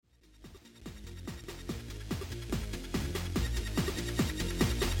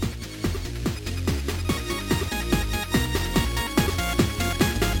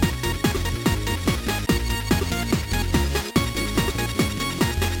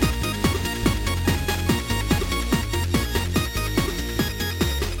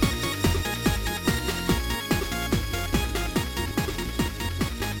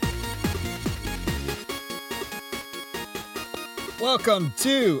welcome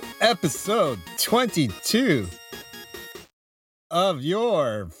to episode 22 of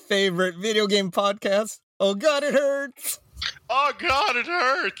your favorite video game podcast. Oh God, it hurts! Oh God, it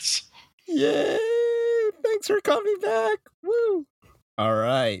hurts! Yay! Thanks for coming back. Woo! All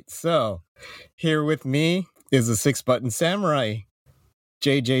right, so here with me is a six-button samurai.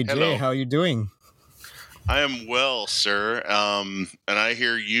 JJJ, Hello. how you doing? I am well, sir. And I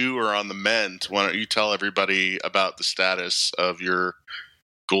hear you are on the mend. Why don't you tell everybody about the status of your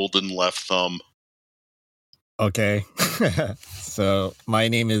golden left thumb? Okay. So my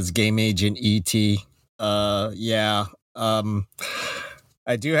name is Game Agent ET. I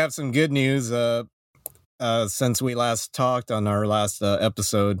do have some good news. Since we last talked on our last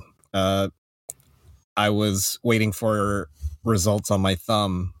episode, I was waiting for results on my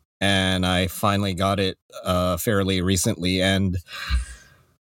thumb, and I finally got it fairly recently. And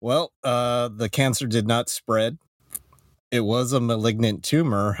well, the cancer did not spread. It was a malignant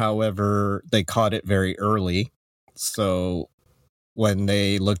tumor. However, they caught it very early. So when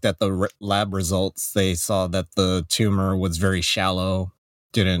they looked at the lab results, they saw that the tumor was very shallow,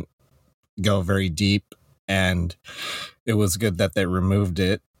 didn't go very deep, and it was good that they removed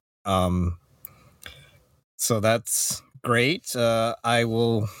it. So that's great. I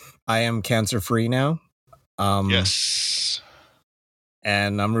am cancer free now. Yes.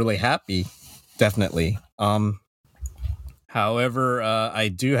 And I'm really happy. Definitely. However, I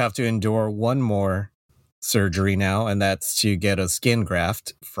do have to endure one more surgery now, and that's to get a skin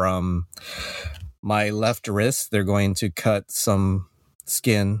graft from my left wrist. They're going to cut some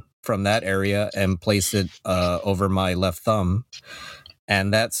skin from that area and place it over my left thumb.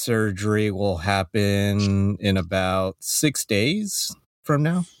 And that surgery will happen in about 6 days from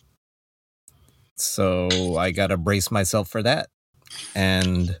now. So I got to brace myself for that.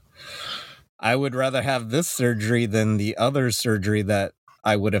 And I would rather have this surgery than the other surgery that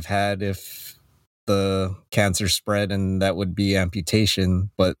I would have had if the cancer spread, and that would be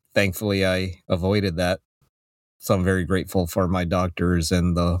amputation. But thankfully, I avoided that. So I'm very grateful for my doctors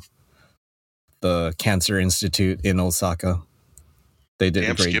and the Cancer Institute in Osaka. They did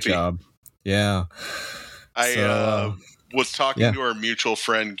a great job. Yeah. I was talking to our mutual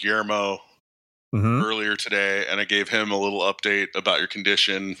friend Guillermo earlier today, and I gave him a little update about your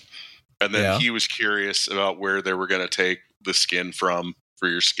condition. And then he was curious about where they were going to take the skin from for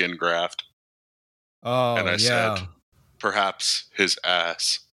your skin graft. Oh, and I said, perhaps his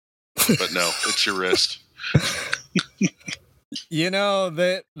ass. But no, it's your wrist. You know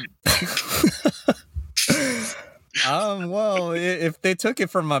that. Well, if they took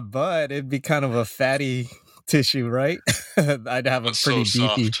it from my butt, it'd be kind of a fatty tissue, right? I'd have a pretty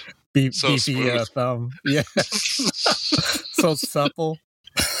beefy thumb. Yeah, so supple.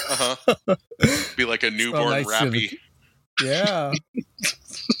 Be like a newborn rappy. Yeah.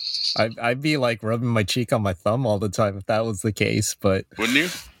 I'd be like rubbing my cheek on my thumb all the time if that was the case, but wouldn't you?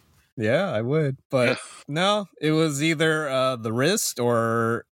 Yeah, I would. But no, it was either the wrist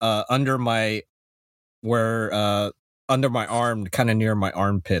or under my arm, kind of near my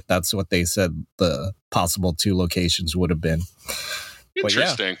armpit. That's what they said the possible two locations would have been.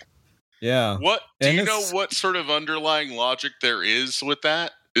 Interesting. Yeah. What do you know what sort of underlying logic there is with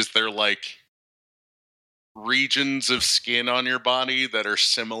that? Is there like regions of skin on your body that are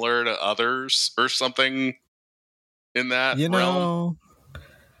similar to others or something in that realm?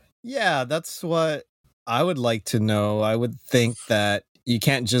 Yeah, that's what I would like to know. I would think that you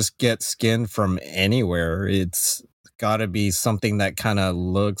can't just get skin from anywhere. It's got to be something that kind of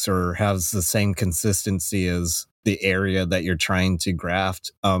looks or has the same consistency as the area that you're trying to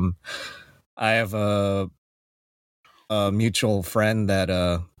graft. I have a mutual friend that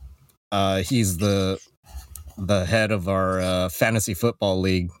he's the head of our fantasy football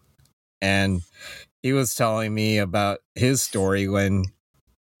league, and he was telling me about his story when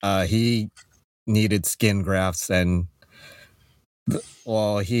he needed skin grafts, and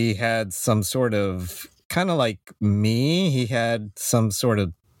he had some sort of, kind of like me, he had some sort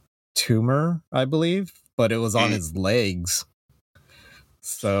of tumor, I believe, but it was on his legs.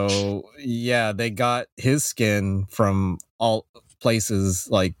 So yeah, they got his skin from all places,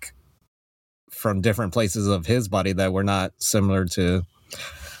 like from different places of his body that were not similar to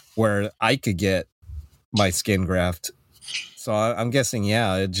where I could get my skin graft. So I'm guessing,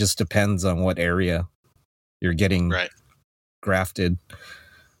 it just depends on what area you're getting grafted.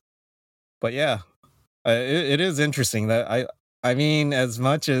 But yeah, it is interesting that I mean, as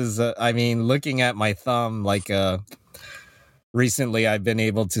much as looking at my thumb, like recently I've been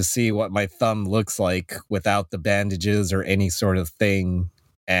able to see what my thumb looks like without the bandages or any sort of thing,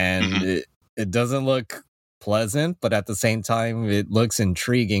 and it doesn't look pleasant, but at the same time, it looks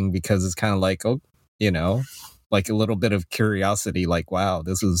intriguing because it's kind of like, oh, like a little bit of curiosity. Like, wow,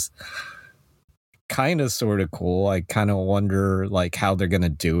 this is kind of sort of cool. I kind of wonder like how they're going to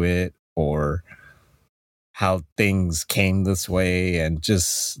do it or how things came this way. And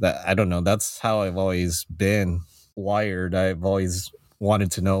just that, I don't know. That's how I've always been wired. I've always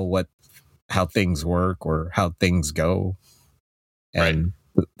wanted to know how things work or how things go. And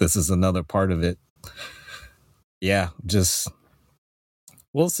this is another part of it. Yeah, just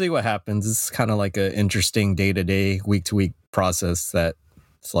we'll see what happens. It's kind of like an interesting day-to-day, week-to-week process that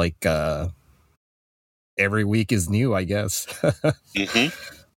it's like every week is new, I guess.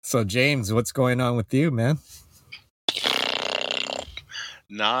 So, James, what's going on with you, man?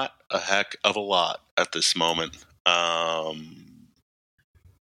 Not a heck of a lot at this moment.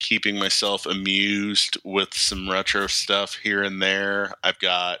 Keeping myself amused with some retro stuff here and there. I've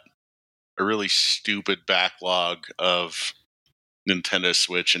got a really stupid backlog of Nintendo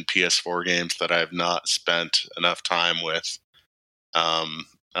Switch and PS4 games that I have not spent enough time with. I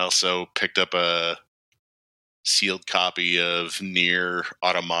also picked up a sealed copy of Nier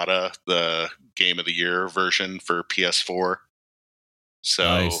Automata, the Game of the Year version for PS4. So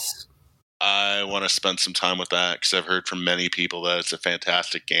nice. I want to spend some time with that because I've heard from many people that it's a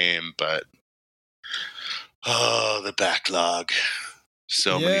fantastic game, but the backlog.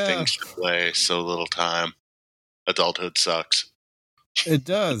 So many things to play, so little time. Adulthood sucks. It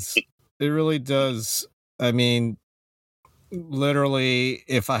does. It really does. I mean, literally,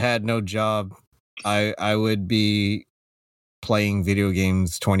 if I had no job, I would be playing video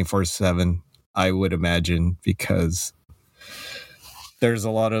games 24/7, I would imagine, because there's a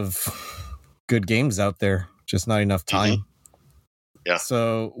lot of good games out there, just not enough time. Yeah.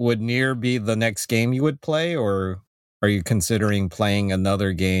 So would Nier be the next game you would play, or are you considering playing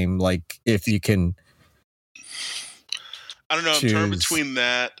another game? Like, if you can, I don't know. I'm torn between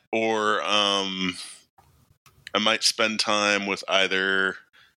that or I might spend time with either.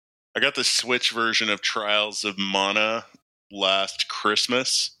 I got the Switch version of Trials of Mana last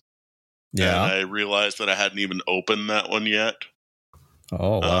Christmas. Yeah. And I realized that I hadn't even opened that one yet.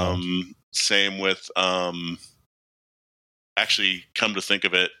 Oh, wow. Same with, actually, come to think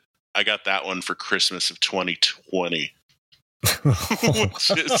of it, I got that one for Christmas of 2020,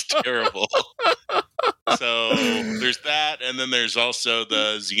 which is terrible. So there's that, and then there's also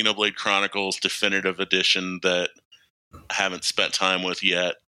the Xenoblade Chronicles Definitive Edition that I haven't spent time with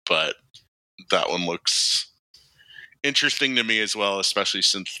yet, but that one looks interesting to me as well, especially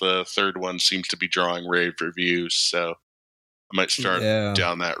since the third one seems to be drawing rave reviews, so I might start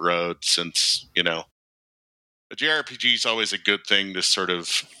down that road since, a JRPG is always a good thing to sort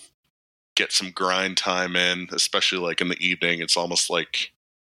of get some grind time in, especially like in the evening. It's almost like,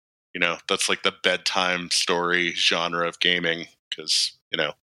 that's like the bedtime story genre of gaming because, you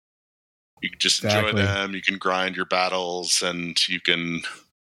can just enjoy them, you can grind your battles, and you can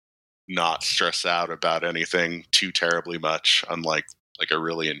not stress out about anything too terribly much, unlike like a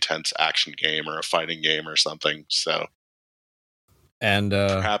really intense action game or a fighting game or something. So, and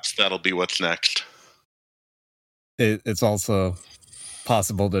perhaps that'll be what's next. It's also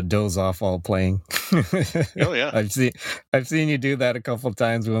possible to doze off while playing. Oh yeah, I've seen you do that a couple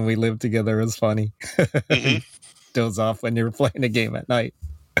times when we lived together. It was funny. Doze off when you're playing a game at night.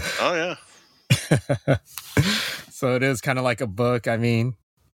 Oh yeah. So it is kind of like a book. I mean,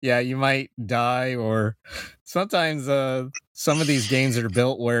 yeah, you might die, or sometimes some of these games are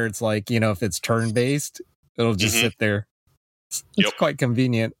built where it's like, if it's turn-based, it'll just sit there. It's quite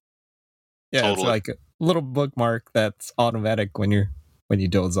convenient. Yeah, totally. It's like a little bookmark that's automatic when you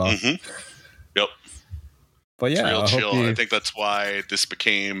doze off. Yep. But yeah, it's real chill. I think that's why this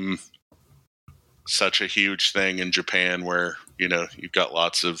became such a huge thing in Japan, where you've got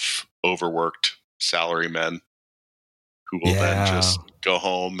lots of overworked salarymen who will then just go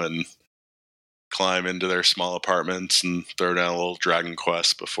home and climb into their small apartments and throw down a little Dragon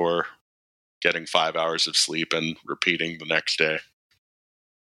Quest before getting 5 hours of sleep and repeating the next day.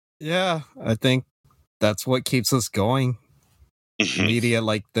 Yeah, I think that's what keeps us going. Media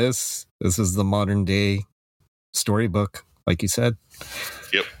like this is the modern day storybook, like you said.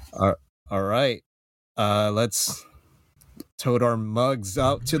 Yep. All right. Let's tote our mugs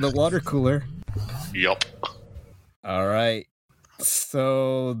out to the water cooler. Yep. All right.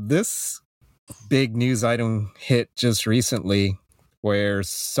 So this big news item hit just recently where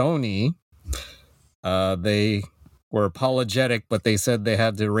Sony, they were apologetic, but they said they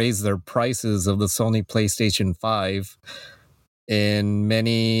had to raise their prices of the Sony PlayStation 5 in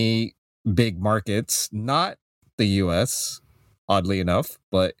many big markets, not the US, oddly enough,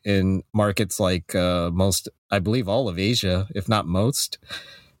 but in markets like most, I believe all of Asia, if not most,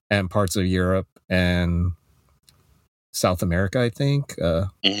 and parts of Europe and South America, I think,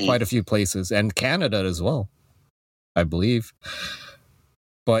 quite a few places, and Canada as well, I believe.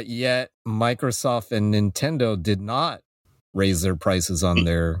 But yet Microsoft and Nintendo did not raise their prices on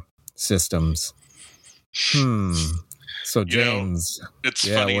their systems. So James, it's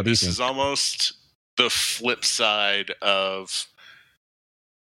funny. This is almost the flip side of,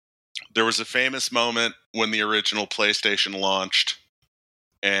 there was a famous moment when the original PlayStation launched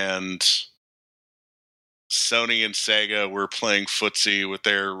and Sony and Sega were playing footsie with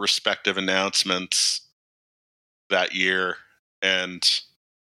their respective announcements that year. And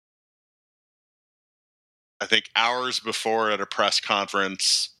I think hours before at a press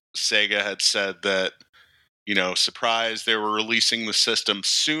conference, Sega had said that, surprise, they were releasing the system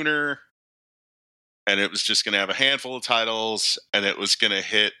sooner and it was just going to have a handful of titles and it was going to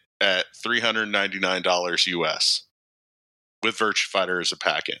hit at $399 US with Virtua Fighter as a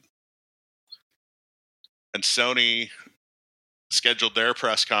pack-in. And Sony scheduled their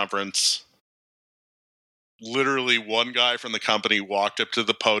press conference. Literally one guy from the company walked up to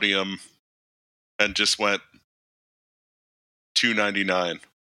the podium and just went $299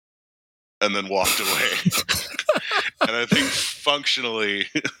 and then walked away. And I think functionally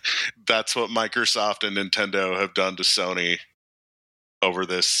that's what Microsoft and Nintendo have done to Sony over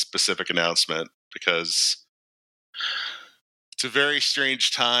this specific announcement, because it's a very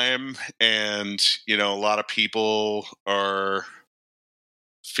strange time and, a lot of people are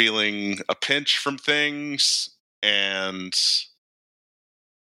feeling a pinch from things and,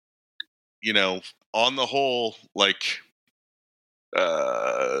 on the whole,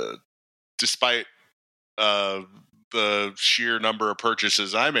 despite the sheer number of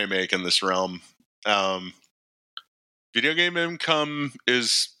purchases I may make in this realm, video game income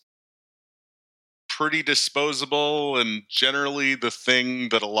is pretty disposable and generally the thing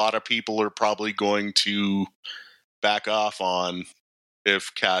that a lot of people are probably going to back off on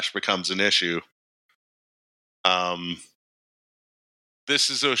if cash becomes an issue. This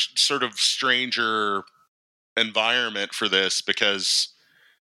is a sort of stranger environment for this because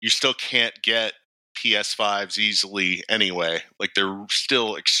you still can't get PS5s easily anyway. They're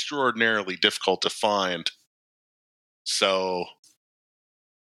still extraordinarily difficult to find. So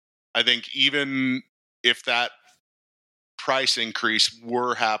I think even if that price increase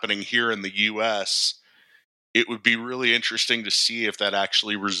were happening here in the US, it would be really interesting to see if that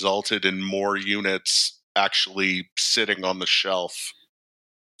actually resulted in more units actually sitting on the shelf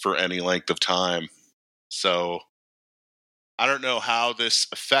for any length of time. So I don't know how this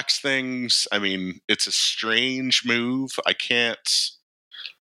affects things. I mean, it's a strange move. I can't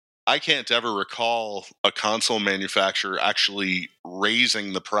ever recall a console manufacturer actually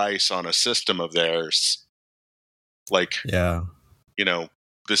raising the price on a system of theirs.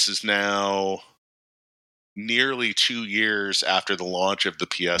 This is now nearly 2 years after the launch of the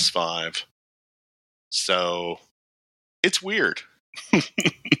PS5. So it's weird. It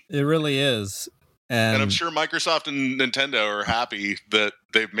really is. And I'm sure Microsoft and Nintendo are happy that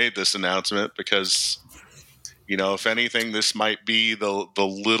they've made this announcement because, if anything, this might be the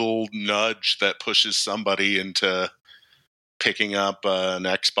little nudge that pushes somebody into picking up an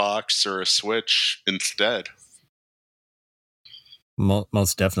Xbox or a Switch instead.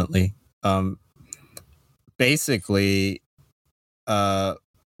 Most definitely. Basically,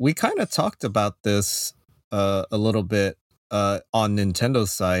 we kind of talked about this a little bit on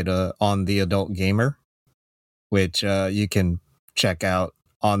Nintendo's side on The Adult Gamer, which you can check out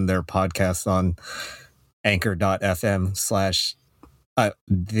on their podcast on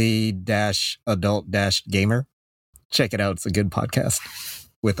anchor.fm/the-adult-gamer. Check it out. It's a good podcast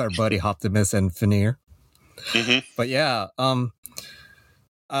with our buddy Optimus and Finir. But yeah,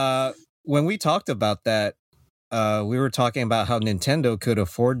 when we talked about that, we were talking about how Nintendo could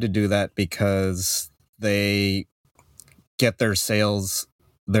afford to do that because they get their sales,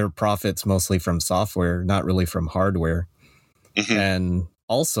 their profits mostly from software, not really from hardware. And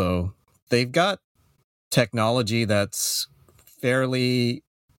also, they've got technology that's fairly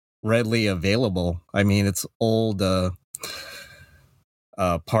readily available. I mean, it's old parts.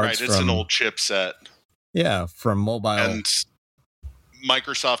 Right, it's an old chipset. Yeah, from mobile. And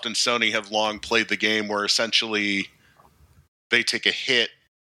Microsoft and Sony have long played the game where essentially they take a hit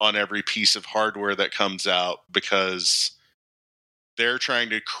on every piece of hardware that comes out because they're trying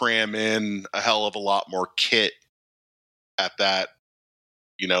to cram in a hell of a lot more kit at that,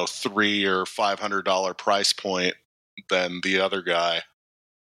 $300 or $500 price point than the other guy.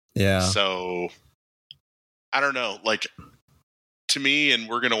 Yeah. So I don't know. to me, and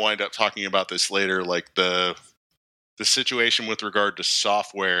we're going to wind up talking about this later, like the situation with regard to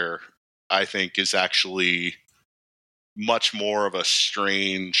software, I think, is actually much more of a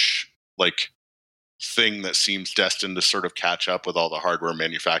strange, like, thing that seems destined to sort of catch up with all the hardware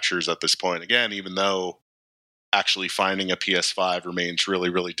manufacturers at this point. Again, even though actually finding a PS5 remains really,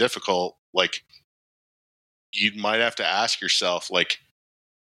 really difficult, like, you might have to ask yourself, like,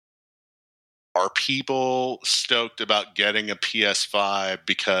 are people stoked about getting a PS5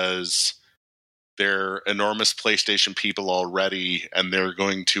 because they're enormous PlayStation people already and they're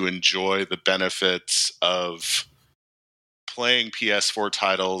going to enjoy the benefits of playing PS4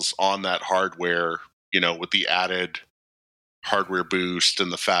 titles on that hardware, you know, with the added hardware boost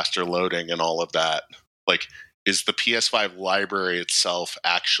and the faster loading and all of that? Like, is the PS5 library itself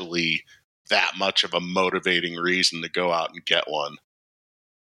actually that much of a motivating reason to go out and get one?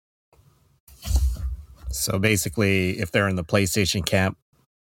 So basically, if they're in the PlayStation camp,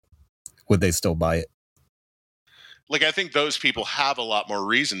 would they still buy it? Like, I think those people have a lot more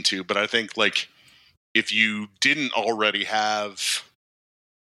reason to, but I think, like, if you didn't already have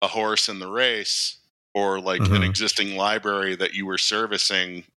a horse in the race or, like, an existing library that you were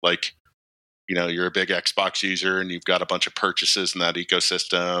servicing, like, you know, you're a big Xbox user and you've got a bunch of purchases in that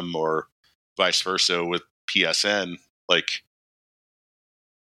ecosystem, or vice versa with PSN, like,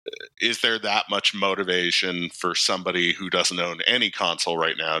 is there that much motivation for somebody who doesn't own any console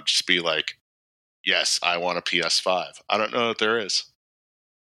right now to just be like, yes, I want a PS5? I don't know if there is.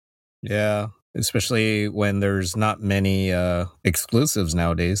 Yeah, especially when there's not many exclusives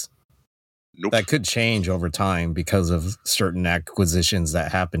nowadays. Nope. That could change over time because of certain acquisitions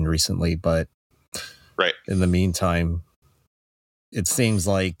that happened recently, but right. In the meantime, it seems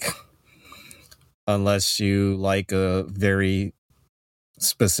like unless you like a very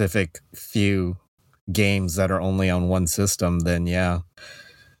specific few games that are only on one system, then yeah,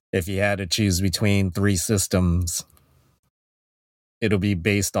 if you had to choose between 3 systems, it'll be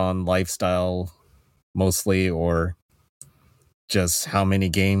based on lifestyle mostly, or just how many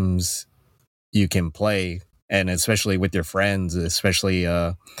games you can play, and especially with your friends, especially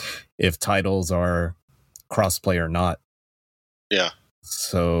if titles are crossplay or not. Yeah.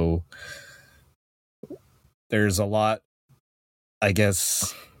 So there's a lot, I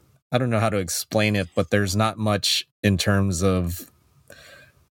guess, I don't know how to explain it, but there's not much in terms of,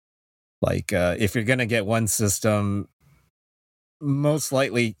 like, if you're going to get one system, most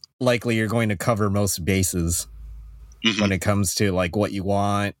likely you're going to cover most bases when it comes to, like, what you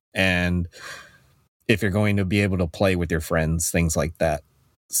want, and if you're going to be able to play with your friends, things like that.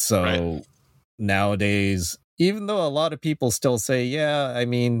 So nowadays, even though a lot of people still say, yeah, I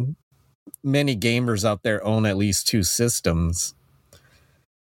mean, many gamers out there own at least 2 systems,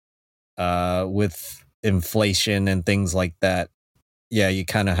 with inflation and things like that, yeah, you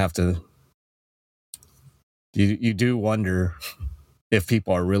kind of have to, you do wonder if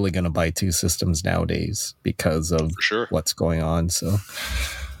people are really going to buy 2 systems nowadays because of what's going on. So,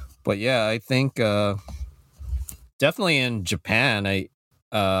 but yeah, I think definitely in Japan,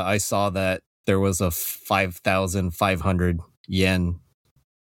 I saw that there was a 5,500 yen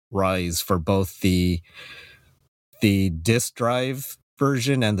rise for both the disc drive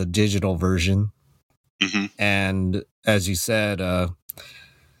version and the digital version. And as you said,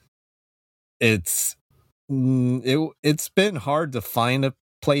 it's been hard to find a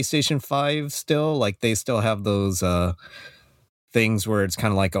PlayStation 5 still. Like, they still have those things where it's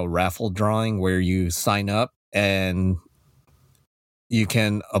kind of like a raffle drawing where you sign up and you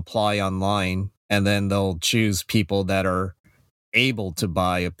can apply online, and then they'll choose people that are able to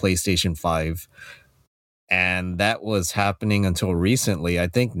buy a PlayStation 5. And that was happening until recently. I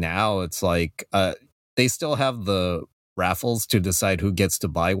think now it's like they still have the raffles to decide who gets to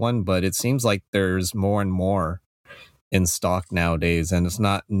buy one, but it seems like there's more and more in stock nowadays, and it's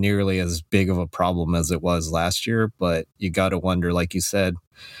not nearly as big of a problem as it was last year. But you got to wonder, like you said,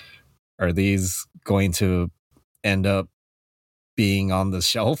 are these going to end up being on the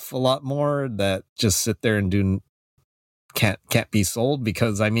shelf a lot more that just sit there and can't be sold?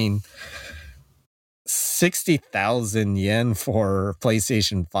 Because I mean, 60,000 yen for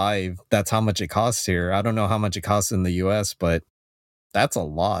PlayStation 5, that's how much it costs here. I don't know how much it costs in the US, but that's a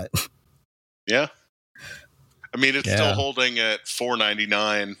lot. Yeah. I mean, it's still holding at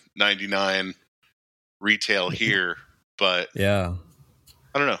 $499.99 retail here, but yeah,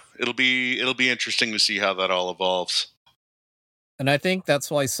 I don't know. It'll be interesting to see how that all evolves. And I think that's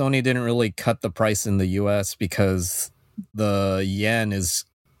why Sony didn't really cut the price in the US, because the yen is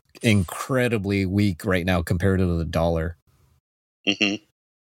incredibly weak right now compared to the dollar.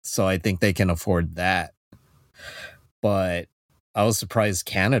 So I think they can afford that. But I was surprised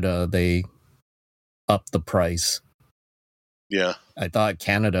Canada, they upped the price. Yeah. I thought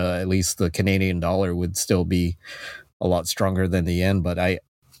Canada, at least the Canadian dollar, would still be a lot stronger than the yen, but I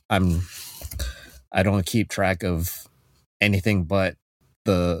don't keep track of anything but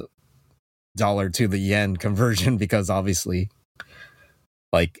the dollar to the yen conversion, because obviously,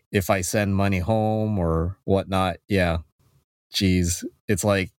 like, if I send money home or whatnot, yeah, geez, it's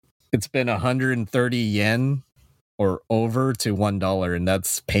like it's been 130 yen or over to $1, and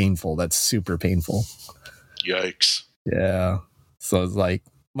that's painful. That's super painful. Yikes. Yeah. So it's like,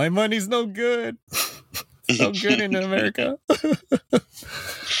 my money's no good. It's no good in America.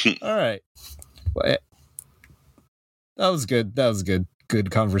 All right. Well, that was good. That was good. Good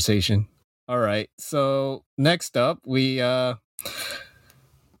conversation. All right. So next up, we saw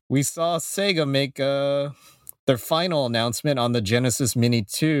Sega make their final announcement on the Genesis Mini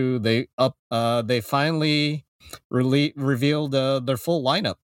 2. They finally revealed their full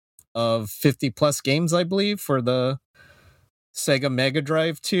lineup of 50 plus games, I believe, for the Sega Mega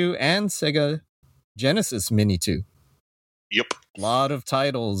Drive 2 and Sega Genesis Mini 2. Yep. A lot of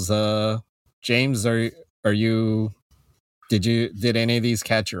titles. James, did any of these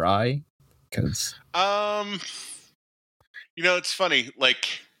catch your eye? Because it's funny. Like,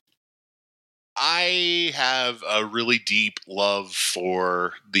 I have a really deep love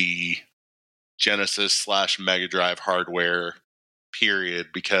for the Genesis / Mega Drive hardware, period,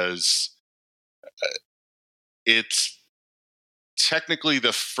 because it's technically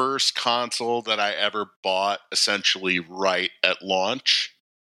the first console that I ever bought essentially right at launch.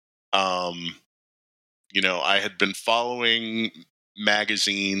 I had been following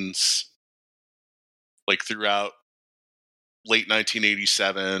magazines like throughout late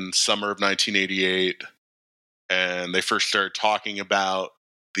 1987, summer of 1988, and they first started talking about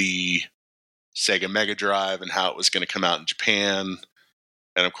the Sega Mega Drive and how it was going to come out in Japan.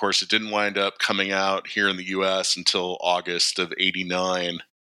 And of course, it didn't wind up coming out here in the US until August of 89.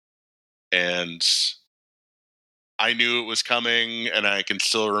 And I knew it was coming, and I can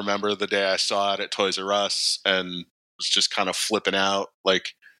still remember the day I saw it at Toys R Us and was just kind of flipping out,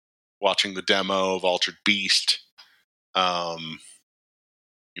 like watching the demo of Altered Beast. And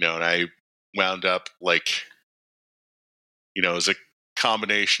I wound up like, it was a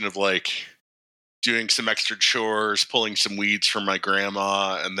combination of like doing some extra chores, pulling some weeds from my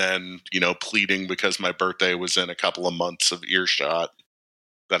grandma, and then, pleading because my birthday was in a couple of months of earshot,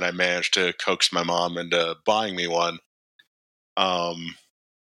 that I managed to coax my mom into buying me one. So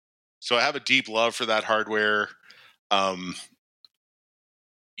I have a deep love for that hardware. I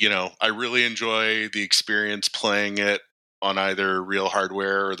really enjoy the experience playing it on either real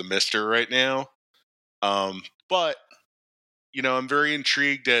hardware or the Mister right now. But, I'm very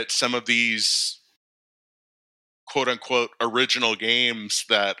intrigued at some of these quote unquote original games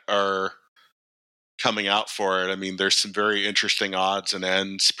that are coming out for it. I mean, there's some very interesting odds and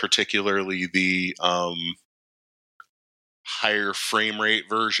ends, particularly the higher frame rate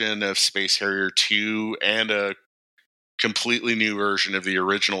version of Space Harrier 2 and a completely new version of the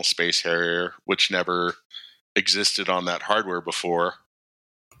original Space Harrier, which never existed on that hardware before.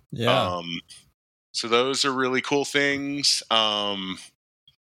 Yeah. So those are really cool things. On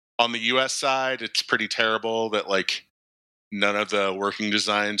the US side, it's pretty terrible that like none of the Working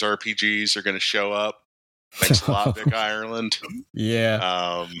Designs RPGs are going to show up. Thanks a lot, Vic Ireland.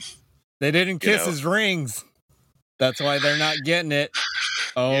 Yeah. They didn't kiss his rings. That's why they're not getting it.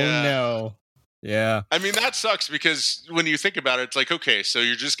 Oh, yeah. No. Yeah. I mean, that sucks because when you think about it, it's like, okay, so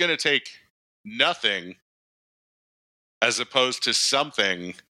you're just going to take nothing as opposed to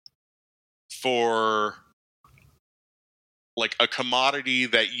something for like a commodity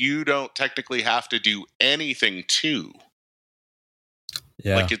that you don't technically have to do anything to.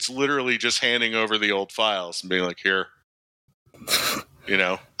 Yeah. Like, it's literally just handing over the old files and being like, here,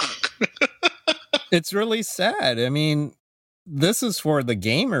 It's really sad. I mean, this is for the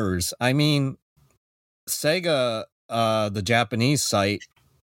gamers. I mean, Sega, the Japanese site,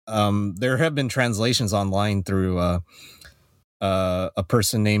 there have been translations online through a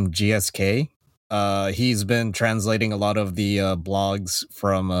person named GSK. He's been translating a lot of the blogs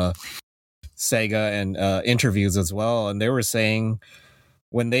from Sega and interviews as well. And they were saying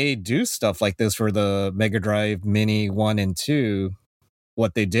when they do stuff like this for the Mega Drive Mini 1 and 2,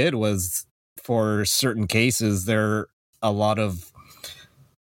 what they did was, for certain cases, there are a lot of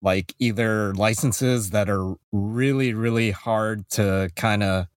like either licenses that are really, really hard to kind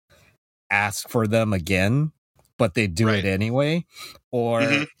of ask for them again, but they do it anyway.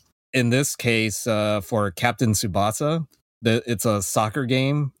 Or in this case, for Captain Tsubasa, it's a soccer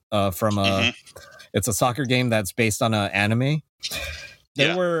game from a It's a soccer game that's based on an anime.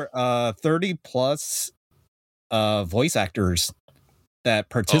 There were 30 plus voice actors that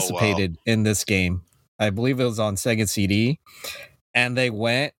participated in this game. I believe it was on Sega CD. And they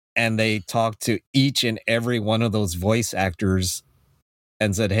went and they talked to each and every one of those voice actors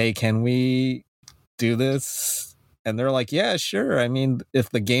and said, hey, can we do this? And they're like, yeah, sure. I mean, if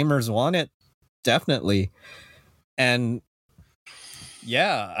the gamers want it, definitely. And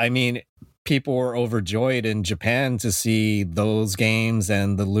yeah, I mean, people were overjoyed in Japan to see those games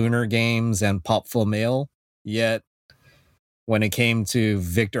and the Lunar games and Popful Mail. Yet when it came to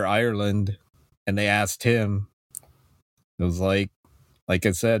Victor Ireland and they asked him, it was like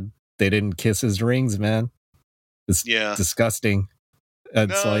I said, they didn't kiss his rings, man. It's disgusting.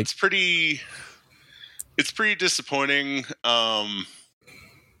 It's pretty disappointing. I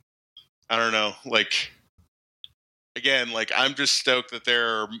don't know. Like, again, like, I'm just stoked that there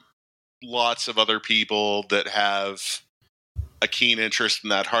are lots of other people that have a keen interest in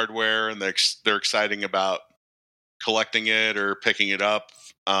that hardware, and they're exciting about collecting it or picking it up.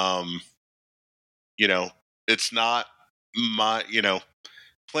 It's not my,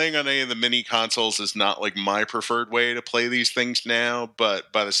 playing on any of the mini consoles is not like my preferred way to play these things now,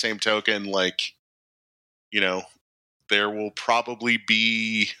 but by the same token, like, there will probably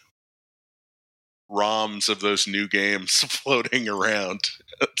be ROMs of those new games floating around.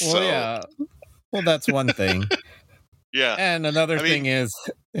 Well, that's one thing. Yeah. And another thing is,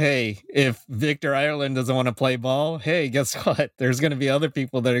 hey, if Victor Ireland doesn't want to play ball, hey, guess what? There's going to be other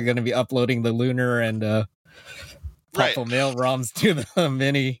people that are going to be uploading the Lunar and Popful Mail ROMs to the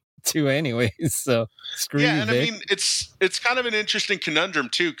Mini too anyways. So screw you, and Vic. I mean, it's kind of an interesting conundrum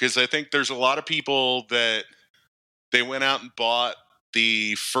too, because I think there's a lot of people that they went out and bought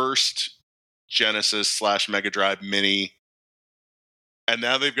the first Genesis / Mega Drive Mini, and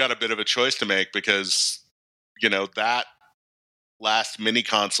now they've got a bit of a choice to make because, that last mini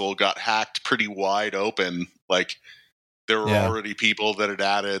console got hacked pretty wide open. Like, there were already people that had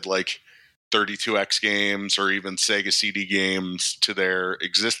added like 32X games or even Sega CD games to their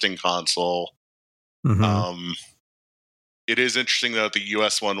existing console. Mm-hmm. It is interesting, though, the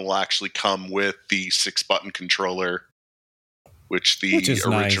US one will actually come with the 6-button controller, which the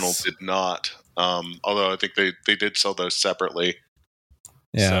original did not. Although I think they did sell those separately.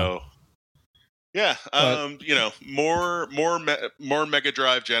 Yeah. So, more Mega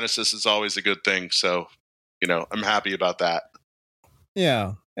Drive Genesis is always a good thing. So, I'm happy about that.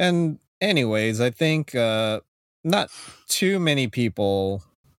 Yeah. And anyways, I think not too many people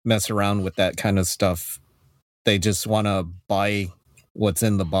mess around with that kind of stuff. They just want to buy what's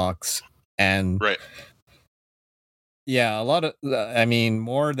in the box. And right. Yeah,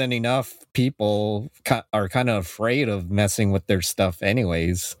 more than enough people are kind of afraid of messing with their stuff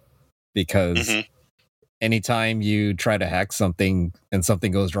anyways, because anytime you try to hack something and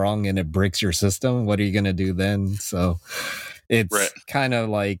something goes wrong and it breaks your system, what are you going to do then? So it's kind of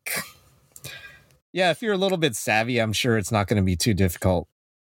like, if you're a little bit savvy, I'm sure it's not going to be too difficult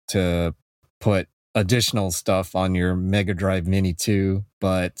to put additional stuff on your Mega Drive Mini 2,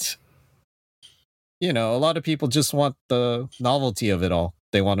 but a lot of people just want the novelty of it all.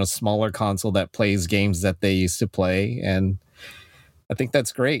 They want a smaller console that plays games that they used to play, and I think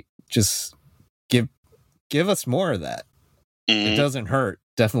that's great. Just give us more of that. It doesn't hurt.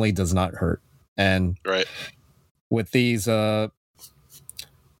 Definitely does not hurt. And with these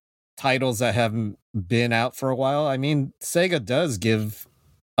titles that haven't been out for a while, I mean, Sega does give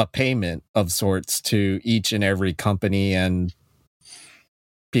a payment of sorts to each and every company and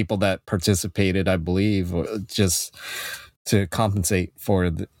people that participated, I believe, just to compensate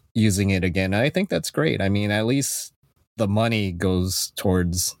for using it again. I think that's great. I mean, at least the money goes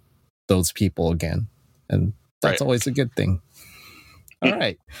towards those people again, and that's always a good thing. All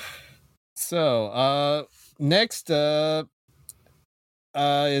right. So next is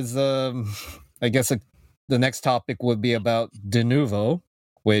I guess the next topic would be about Denuvo,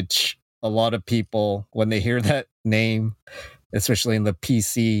 which a lot of people, when they hear that name, especially in the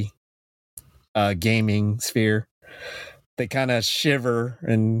PC gaming sphere, they kind of shiver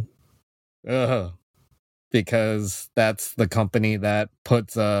and because that's the company that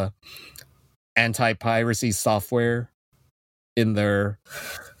puts anti-piracy software in their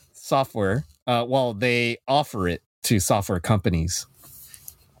software. They offer it to software companies.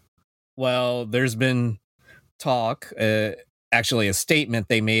 Well, there's been talk, actually a statement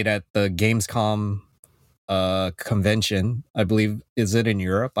they made at the Gamescom convention, I believe. Is it in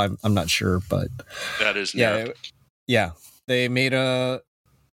Europe? I'm not sure, but that is Europe. They made a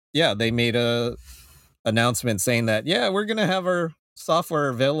announcement saying that we're gonna have our software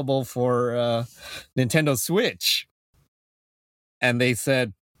available for Nintendo Switch. And they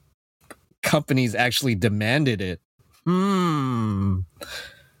said companies actually demanded it. Well,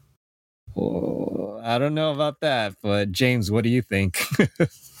 I don't know about that, but James, what do you think?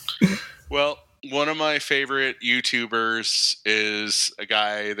 Well, one of my favorite YouTubers is a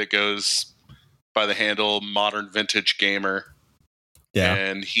guy that goes by the handle Modern Vintage Gamer. Yeah.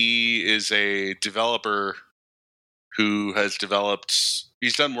 And he is a developer who has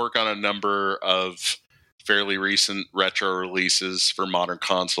he's done work on a number of fairly recent retro releases for modern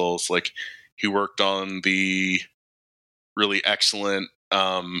consoles. Like, he worked on the really excellent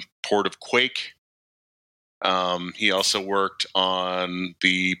port of Quake. He also worked on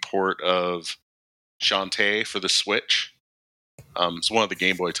the port of Shantae for the Switch. It's one of the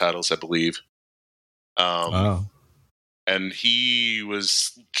Game Boy titles, I believe. Wow. And he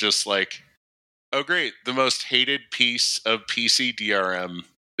was just like, oh, great, the most hated piece of PC DRM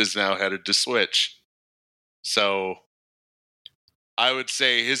is now headed to Switch. So I would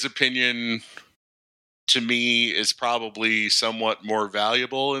say his opinion to me is probably somewhat more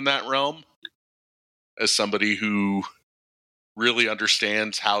valuable in that realm, as somebody who really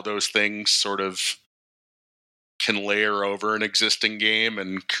understands how those things sort of can layer over an existing game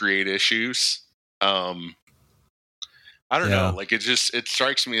and create issues. I don't know. Like, it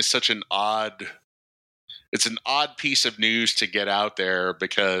strikes me as such an odd piece of news to get out there,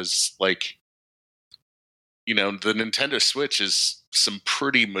 because, like, you know, the Nintendo Switch is some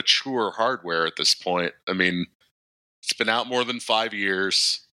pretty mature hardware at this point. I mean, it's been out more than 5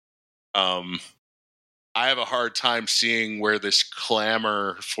 years. I have a hard time seeing where this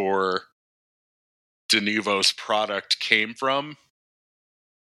clamor for Denuvo's product came from.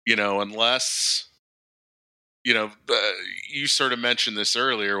 You know, unless, you know, you sort of mentioned this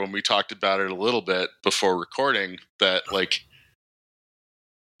earlier when we talked about it a little bit before recording, that, like,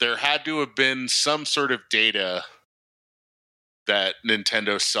 there had to have been some sort of data that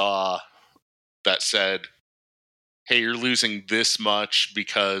Nintendo saw that said, hey, you're losing this much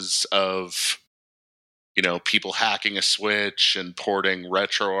because of, you know, people hacking a Switch and porting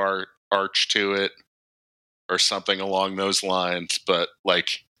RetroArch to it, or something along those lines. But,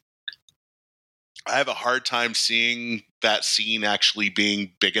 like, I have a hard time seeing that scene actually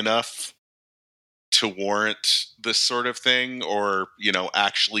being big enough to warrant this sort of thing, or, you know,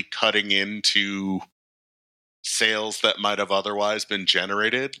 actually cutting into sales that might have otherwise been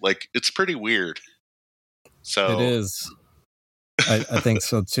generated. Like, it's pretty weird. So it is. I think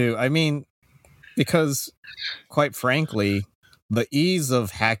so too. I mean, because quite frankly, the ease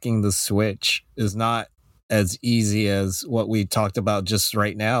of hacking the Switch is not as easy as what we talked about just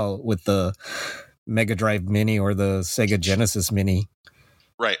right now with the Mega Drive Mini or the Sega Genesis Mini.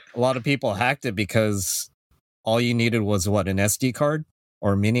 Right. A lot of people hacked it because all you needed was what, an SD card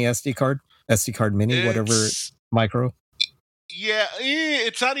or mini SD card mini, whatever, micro. Yeah,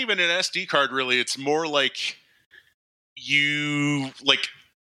 it's not even an SD card really. It's more like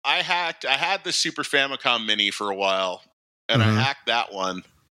I had the Super Famicom Mini for a while, and I hacked that one.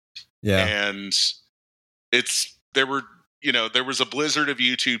 Yeah. And there was a blizzard of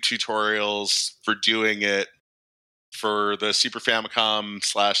YouTube tutorials for doing it for the Super Famicom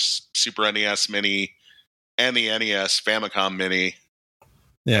 / Super NES Mini and the NES Famicom Mini.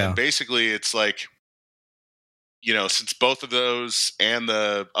 Yeah. And basically it's like, you know, since both of those and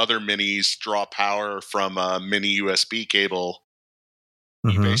the other minis draw power from a mini USB cable,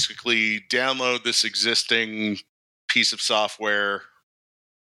 you basically download this existing piece of software.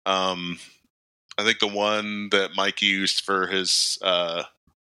 I think the one that Mike used for his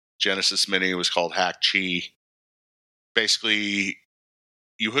Genesis Mini was called Hack-Chi. Basically,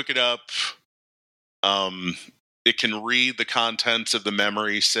 you hook it up. It can read the contents of the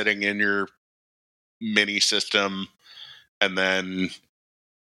memory sitting in your mini system, and then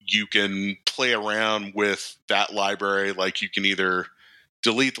you can play around with that library. Like, you can either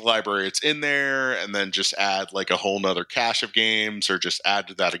delete the library it's in there and then just add like a whole nother cache of games, or just add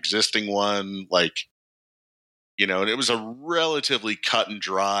to that existing one. Like, you know, and it was a relatively cut and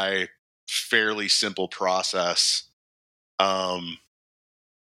dry, fairly simple process.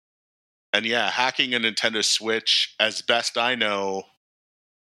 And yeah, hacking a Nintendo Switch, as best I know,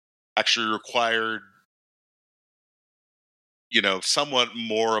 actually required, you know, somewhat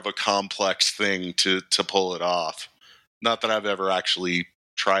more of a complex thing to pull it off. Not that I've ever actually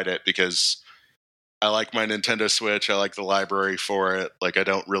tried it, because I like my Nintendo Switch. I like the library for it. Like, I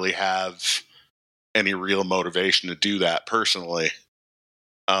don't really have any real motivation to do that personally.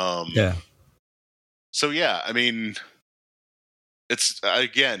 Yeah. So yeah, I mean, it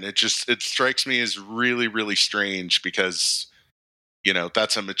strikes me as really, really strange, because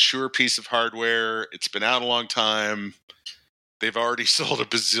that's a mature piece of hardware. It's been out a long time. They've already sold a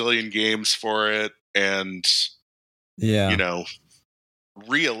bazillion games for it. And,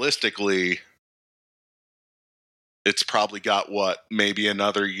 realistically, it's probably got maybe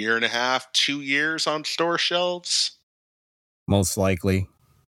another year and a half, 2 years on store shelves. Most likely.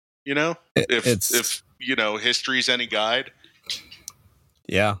 If history's any guide.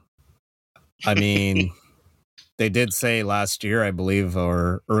 Yeah. I mean, they did say last year, I believe,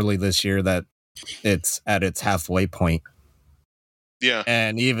 or early this year, that it's at its halfway point. Yeah.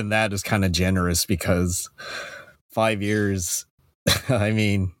 And even that is kind of generous because 5 years, I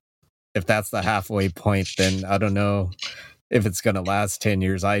mean, if that's the halfway point, then I don't know if it's going to last 10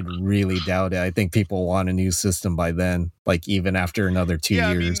 years. I really doubt it. I think people want a new system by then, like even after another 2 years.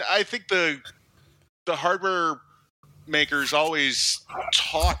 I mean, I think the hardware makers always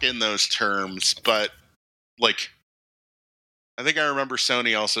talk in those terms, but I think I remember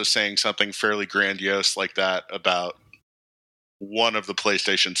Sony also saying something fairly grandiose like that about one of the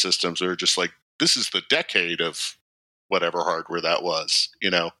PlayStation systems. They were just like, this is the decade of whatever hardware that was,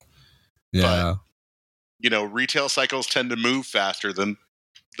 Yeah. But, retail cycles tend to move faster than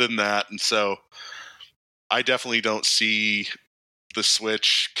that. And so I definitely don't see the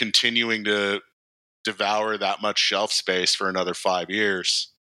Switch continuing to devour that much shelf space for another 5 years.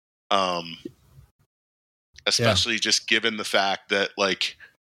 Especially just given the fact that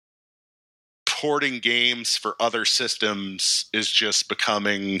porting games for other systems is just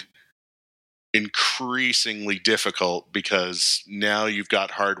becoming increasingly difficult because now you've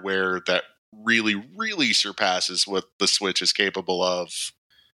got hardware that really, really surpasses what the Switch is capable of.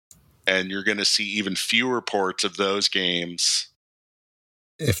 And you're going to see even fewer ports of those games.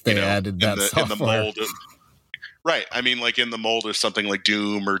 If they added that software. In the mold of, right. I mean, in the mold of something like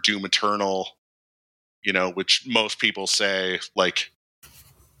Doom or Doom Eternal, which most people say,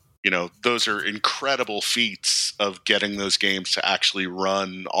 those are incredible feats of getting those games to actually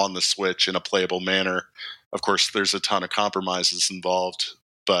run on the Switch in a playable manner. Of course, there's a ton of compromises involved,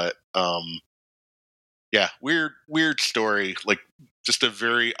 but weird story. Just a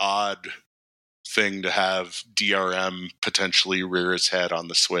very odd thing to have DRM potentially rear its head on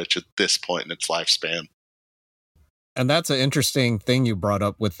the Switch at this point in its lifespan. And that's an interesting thing you brought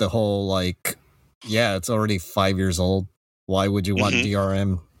up with the whole, it's already 5 years old. Why would you want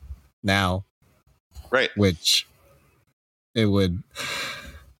DRM now? Right. Which it would...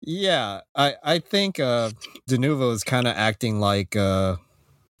 Yeah, I think Denuvo is kind of acting like how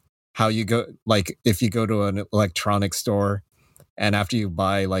you go... if you go to an electronics store and after you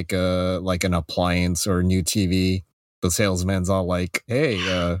buy an appliance or a new TV, the salesman's all like, hey,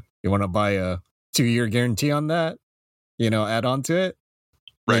 you want to buy a 2-year guarantee on that? Add on to it?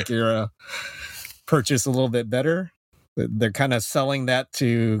 Right. Make your purchase a little bit better. They're kind of selling that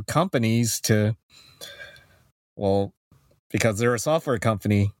to companies because they're a software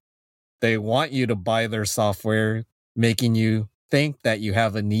company. They want you to buy their software, making you think that you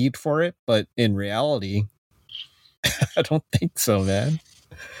have a need for it. But in reality, I don't think so, man.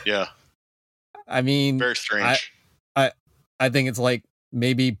 Yeah. I mean, very strange. I think it's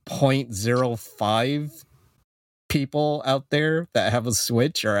maybe 0.05 people out there that have a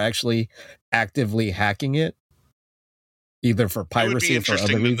Switch are actually actively hacking it, either for piracy or for other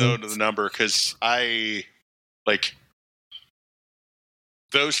reasons. It would be interesting to know the number, because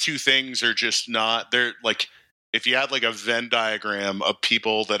those two things are just not, they're if you had a Venn diagram of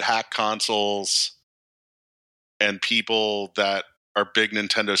people that hack consoles and people that are big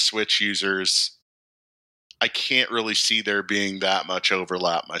Nintendo Switch users, I can't really see there being that much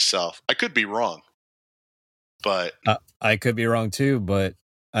overlap myself. I could be wrong. But I could be wrong too, but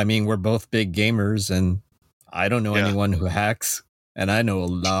I mean, we're both big gamers, and I don't know anyone who hacks, and I know a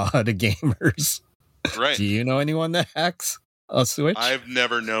lot of gamers. Right. Do you know anyone that hacks a Switch? I've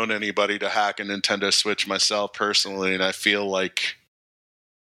never known anybody to hack a Nintendo Switch myself personally, and I feel like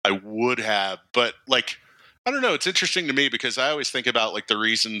I would have, but I don't know. It's interesting to me because I always think about the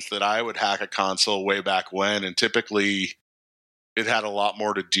reasons that I would hack a console way back when, and typically it had a lot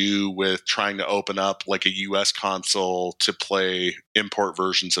more to do with trying to open up a US console to play import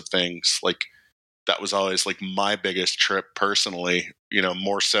versions of things. That was always my biggest trip personally,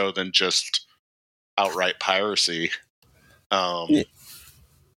 more so than just outright piracy. Yeah,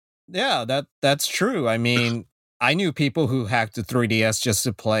 that's true. I mean, I knew people who hacked the 3DS just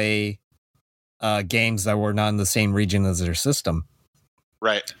to play games that were not in the same region as their system.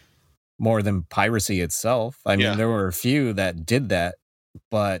 Right. More than piracy itself. I mean, there were a few that did that,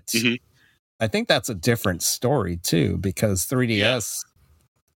 but I think that's a different story too, because 3DS,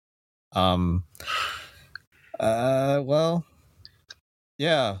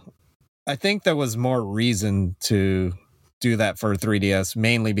 Yeah. I think there was more reason to do that for 3DS,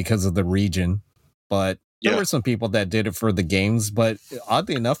 mainly because of the region. But there were some people that did it for the games. But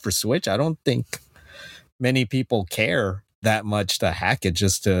oddly enough, for Switch, I don't think many people care that much to hack it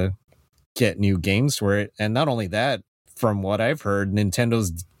just to get new games for it. And not only that, from what I've heard,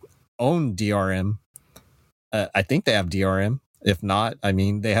 Nintendo's own DRM, I think they have DRM. If not, I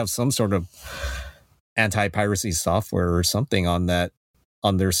mean, they have some sort of anti-piracy software or something on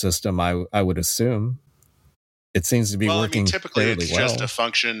their system. I would assume it seems to be working. Typically, it's just a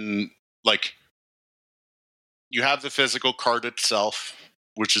function. Like, you have the physical card itself,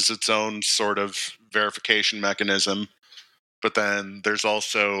 which is its own sort of verification mechanism, but then there's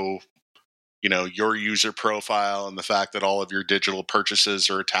also, your user profile and the fact that all of your digital purchases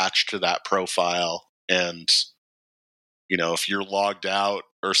are attached to that profile. And if you're logged out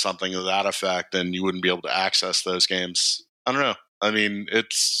or something to that effect, then you wouldn't be able to access those games. I don't know. I mean,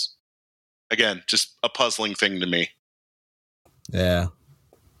 it's, again, just a puzzling thing to me. Yeah.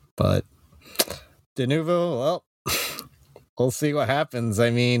 But Denuvo, well, we'll see what happens. I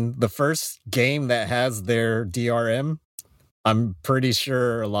mean, the first game that has their DRM, I'm pretty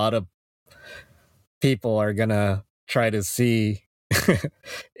sure a lot of people are going to try to see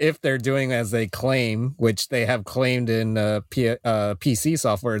if they're doing as they claim, which they have claimed in PC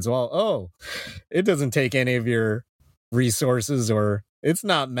software as well. Oh, it doesn't take any of your resources, or it's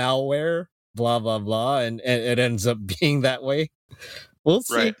not malware, blah, blah, blah. And it ends up being that way. We'll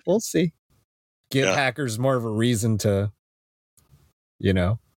see. Right. We'll see. Give hackers more of a reason to,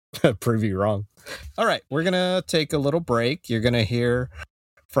 prove you wrong. All right. We're going to take a little break. You're going to hear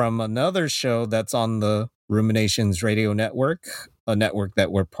from another show that's on the Ruminations Radio Network, a network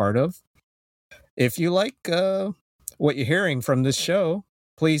that we're part of. If you like what you're hearing from this show,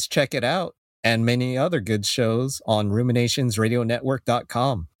 please check it out and many other good shows on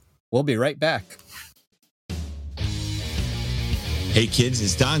ruminationsradionetwork.com. We'll be right back. Hey kids,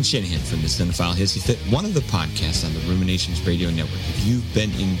 it's Don Shanahan from the Cinephile Hissy Fit, one of the podcasts on the Ruminations Radio Network. If you've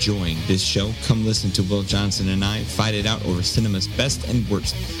been enjoying this show, come listen to Will Johnson and I fight it out over cinema's best and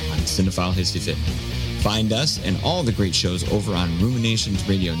worst on the Cinephile Hissy Fit. Find us and all the great shows over on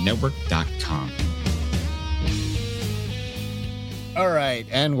ruminationsradionetwork.com. All right,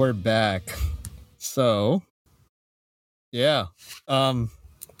 and we're back. So, yeah.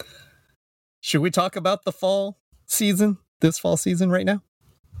 Should we talk about the fall season? This fall season right now?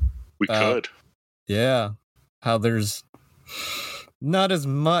 We could. Yeah. How there's not as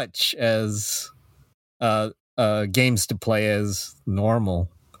much as games to play as normal.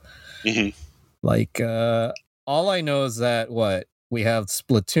 Mm-hmm. Like, all I know is that we have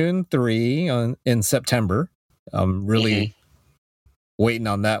Splatoon 3 in September. I'm really waiting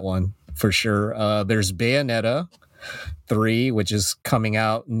on that one for sure. There's Bayonetta 3, which is coming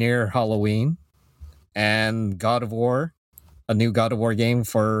out near Halloween, and God of War, a new God of War game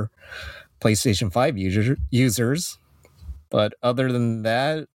for PlayStation 5 users. But other than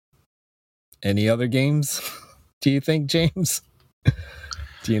that, any other games, do you think, James?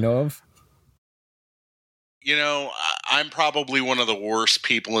 Do you know of? I'm probably one of the worst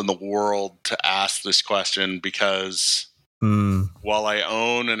people in the world to ask this question because while I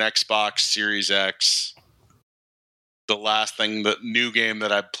own an Xbox Series X, the new game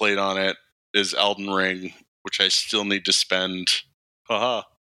that I've played on it is Elden Ring, which I still need to spend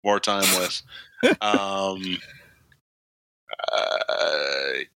more time with. I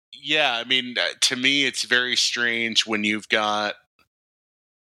mean, to me, it's very strange when you've got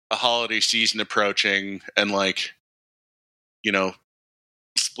a holiday season approaching and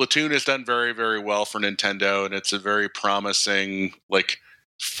Splatoon has done very, very well for Nintendo, and it's a very promising,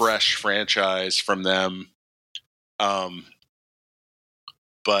 fresh franchise from them.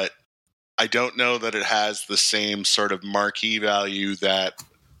 But I don't know that it has the same sort of marquee value that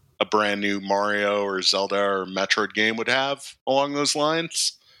a brand new Mario or Zelda or Metroid game would have along those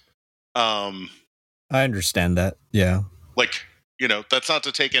lines. I understand that. Yeah. That's not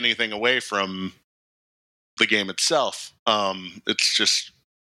to take anything away from the game itself. It's just,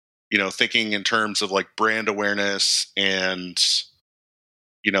 thinking in terms of brand awareness and,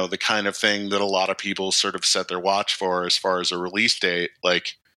 the kind of thing that a lot of people sort of set their watch for as far as a release date.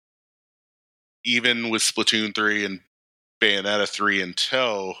 Even with Splatoon 3 and Bayonetta 3 in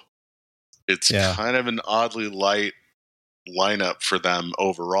tow, it's kind of an oddly light lineup for them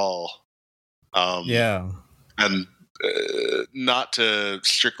overall. And not to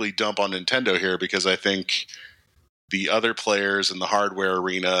strictly dump on Nintendo here, because I think the other players in the hardware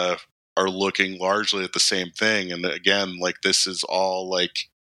arena are looking largely at the same thing. And again, this is all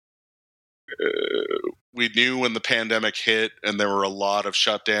we knew when the pandemic hit and there were a lot of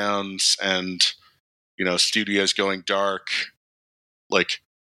shutdowns and, studios going dark, like,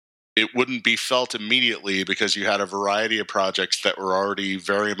 it wouldn't be felt immediately because you had a variety of projects that were already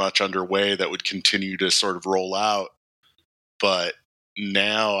very much underway that would continue to sort of roll out. But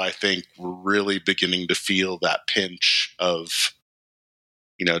now I think we're really beginning to feel that pinch of,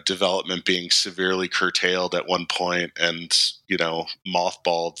 development being severely curtailed at one point and,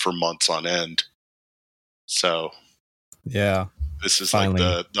 mothballed for months on end. So, yeah, this is finally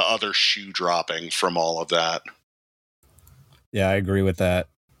like the other shoe dropping from all of that. Yeah, I agree with that.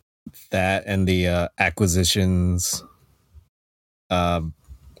 That and the acquisitions.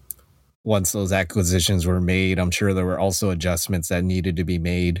 Once those acquisitions were made, I'm sure there were also adjustments that needed to be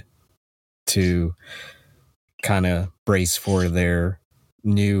made to kind of brace for their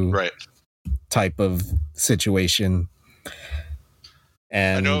new type of situation.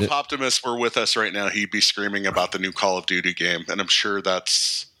 And I know if Optimus were with us right now, he'd be screaming about the new Call of Duty game, and I'm sure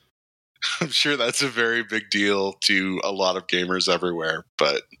that's a very big deal to a lot of gamers everywhere.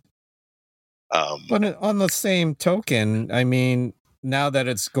 But on the same token, I mean, now that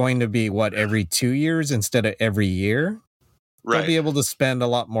it's going to be every 2 years instead of every year, they'll be able to spend a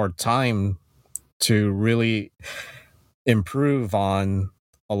lot more time to really improve on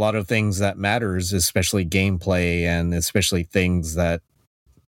a lot of things that matters, especially gameplay and especially things that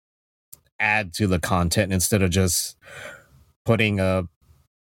add to the content instead of just putting a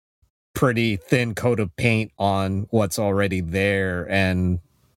pretty thin coat of paint on what's already there, and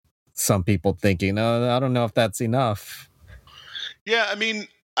some people thinking, I don't know if that's enough. Yeah, I mean,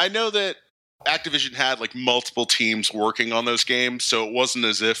 I know that Activision had like multiple teams working on those games, so it wasn't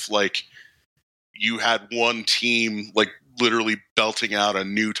as if like you had one team like literally belting out a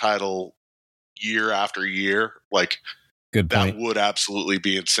new title year after year. Like, good point. That would absolutely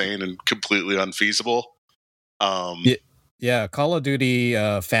be insane and completely unfeasible. Yeah, Call of Duty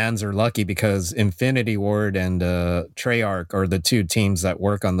fans are lucky because Infinity Ward and Treyarch are the two teams that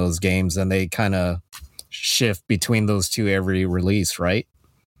work on those games, and they kind of shift between those two every release, right?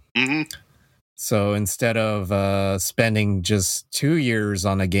 Mm-hmm. So instead of spending just 2 years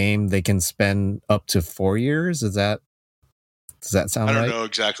on a game, they can spend up to 4 years. Does that sound right? I don't know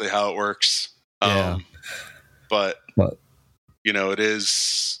exactly how it works. Yeah. But it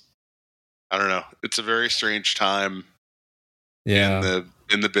is, I don't know. It's a very strange time in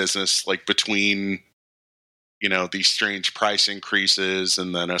the business, like between, these strange price increases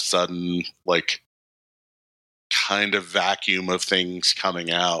and then a sudden like kind of vacuum of things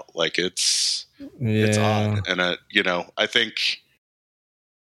coming out. Like it's odd. And I think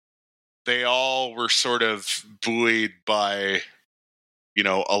they all were sort of buoyed by,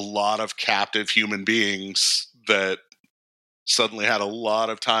 a lot of captive human beings that suddenly had a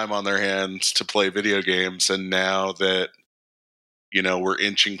lot of time on their hands to play video games. And now that, we're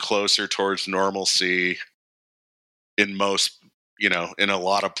inching closer towards normalcy in most, in a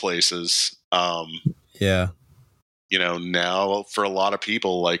lot of places. Now for a lot of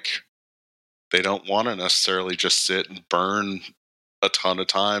people, like they don't want to necessarily just sit and burn a ton of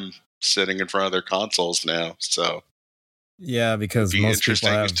time sitting in front of their consoles now. So yeah, because it'd be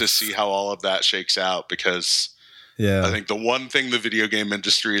interesting to see how all of that shakes out, because I think the one thing the video game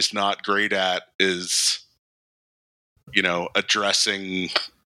industry is not great at is, addressing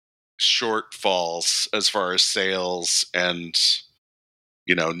shortfalls as far as sales and,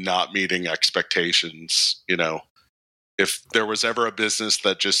 not meeting expectations. If there was ever a business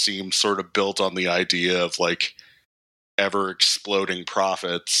that just seemed sort of built on the idea of like ever exploding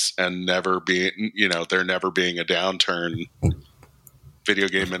profits and never being, there never being a downturn, video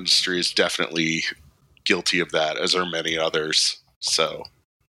game industry is definitely guilty of that, as are many others. So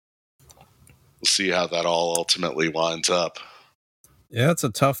we'll see how that all ultimately winds up. Yeah, it's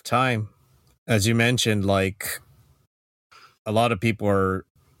a tough time. As you mentioned, like a lot of people are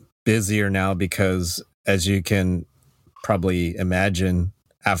busier now because, as you can probably imagine,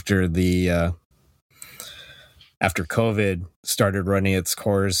 after COVID started running its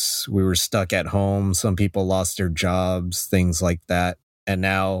course, we were stuck at home. Some people lost their jobs, things like that. And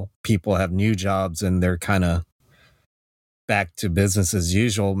now people have new jobs and they're kind of back to business as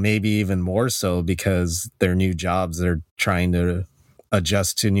usual, maybe even more so because their new jobs, they're trying to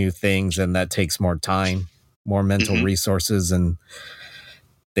adjust to new things, and that takes more time, more mental resources, and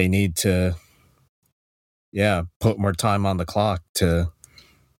they need to put more time on the clock to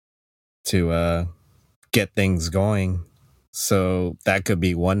get things going. So that could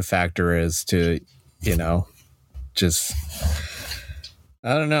be one factor, as to just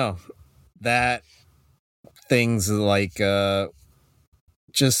I don't know, that things like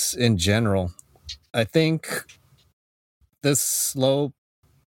just in general, I think this slow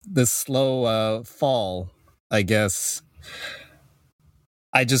fall, I guess,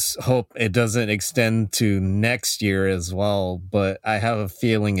 I just hope it doesn't extend to next year as well, but I have a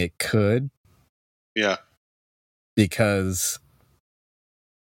feeling it could. Yeah. Because,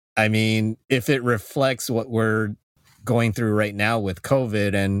 I mean, if it reflects what we're going through right now with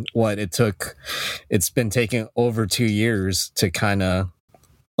COVID and what it's been taking over 2 years to kind of,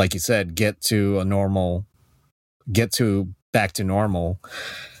 like you said, get back to normal.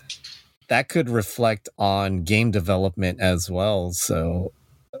 That could reflect on game development as well. So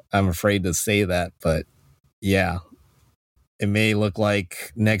I'm afraid to say that, but yeah, it may look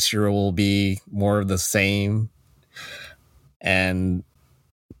like next year will be more of the same. And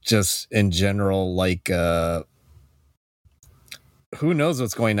just in general, like, who knows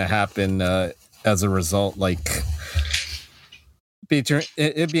what's going to happen as a result. Like,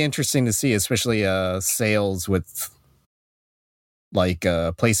 it'd be interesting to see, especially sales with like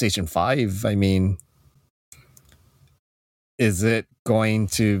PlayStation 5. I mean, is it going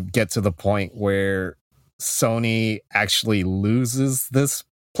to get to the point where Sony actually loses this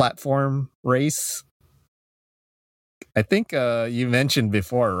platform race? I think you mentioned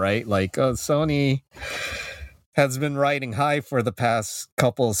before, right? Like, Sony has been riding high for the past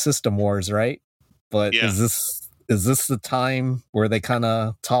couple of system wars, right? But is this the time where they kind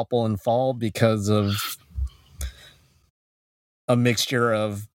of topple and fall because of a mixture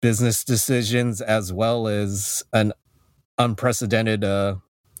of business decisions as well as an unprecedented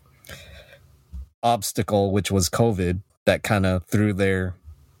obstacle, which was COVID, that kind of threw their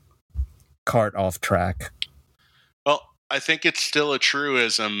cart off track? Well, I think it's still a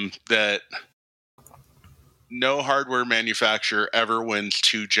truism that no hardware manufacturer ever wins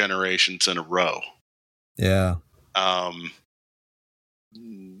 2 generations in a row. Yeah.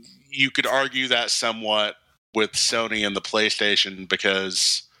 You could argue that somewhat with Sony and the PlayStation,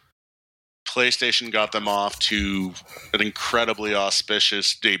 because PlayStation got them off to an incredibly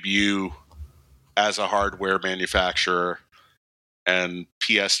auspicious debut as a hardware manufacturer, and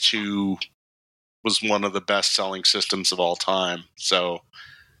PS2 was one of the best-selling systems of all time. So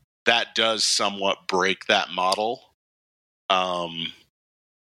that does somewhat break that model.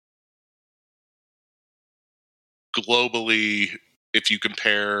 Globally, if you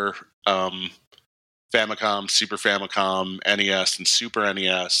compare Famicom, Super Famicom, NES, and Super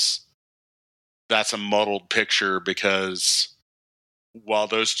NES, that's a muddled picture, because while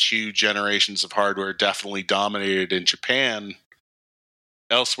those 2 generations of hardware definitely dominated in Japan,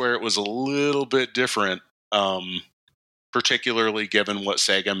 elsewhere it was a little bit different, particularly given what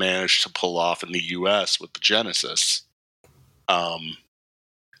Sega managed to pull off in the US with the Genesis.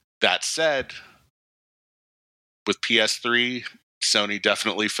 That said, with PS3, Sony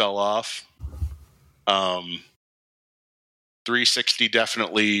definitely fell off. 360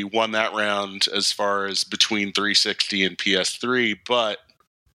 definitely won that round as far as between 360 and PS3, but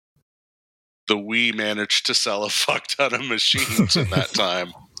the Wii managed to sell a fuck ton of machines in that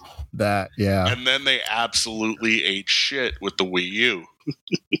time. Yeah. And then they absolutely ate shit with the Wii U.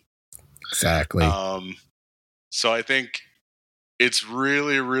 Exactly. So I think it's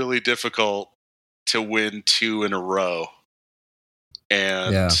really, really difficult to win 2 in a row.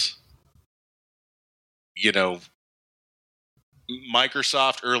 And, you know,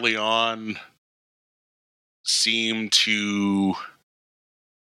 Microsoft early on seemed to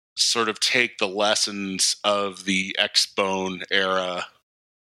sort of take the lessons of the Xbone era,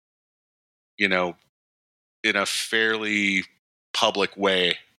 you know, in a fairly public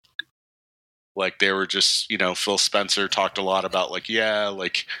way. Like, they were just, you know, Phil Spencer talked a lot about, like, yeah,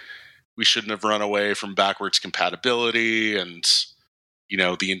 like, we shouldn't have run away from backwards compatibility, and, you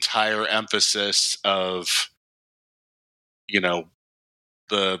know, the entire emphasis of, you know,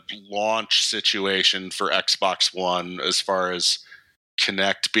 the launch situation for Xbox One as far as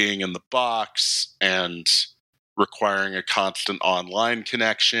Kinect being in the box and requiring a constant online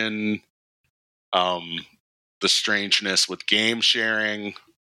connection, the strangeness with game sharing.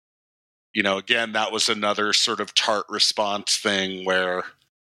 You know, again, that was another sort of tart response thing where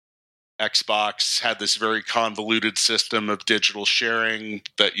Xbox had this very convoluted system of digital sharing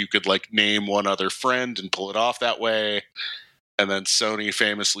that you could, like, name one other friend and pull it off that way. And then Sony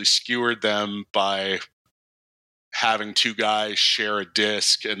famously skewered them by having 2 guys share a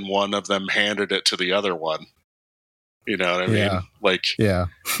disc and one of them handed it to the other one. You know what I mean? Like,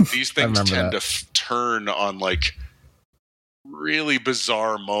 these things tend to turn on, like, really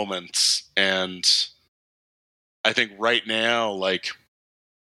bizarre moments. And I think right now, like,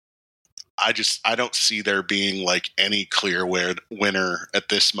 I don't see there being, like, any clear winner at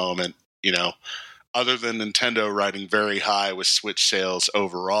this moment. You know, other than Nintendo riding very high with Switch sales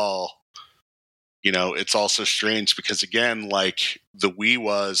overall, you know, it's also strange because, again, like the Wii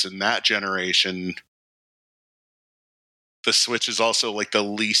was in that generation, the Switch is also like the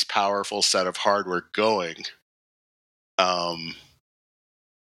least powerful set of hardware going.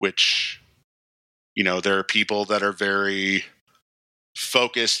 Which, you know, there are people that are very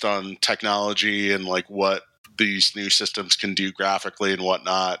focused on technology and like what these new systems can do graphically and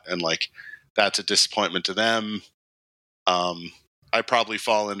whatnot, and like that's a disappointment to them. I probably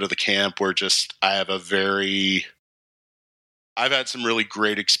fall into the camp where just I've had some really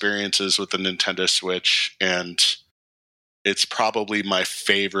great experiences with the Nintendo Switch, and it's probably my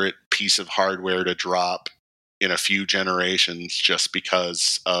favorite piece of hardware to drop in a few generations just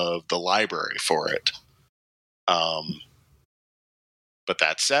because of the library for it. But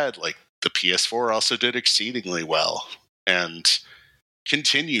that said, like the PS4 also did exceedingly well and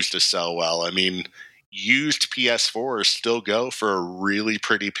continues to sell well. I mean, used PS4s still go for a really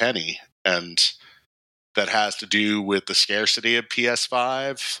pretty penny, and that has to do with the scarcity of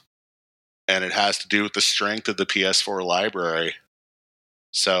PS5, and it has to do with the strength of the PS4 library.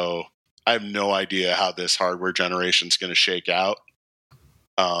 So I have no idea how this hardware generation is going to shake out.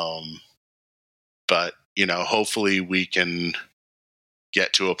 But, you know, hopefully we can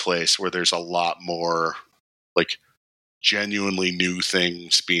get to a place where there's a lot more like genuinely new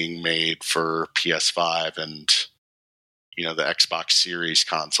things being made for PS5 and, you know, the Xbox Series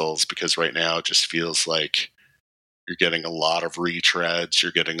consoles, because right now it just feels like you're getting a lot of retreads,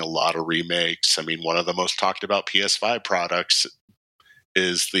 you're getting a lot of remakes. I mean, one of the most talked about PS5 products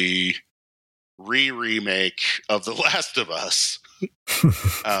is the remake of The Last of Us.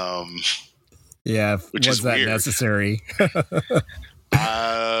 Yeah, which was is that weird. Necessary?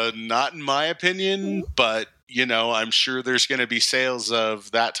 Not in my opinion, but, you know, I'm sure there's going to be sales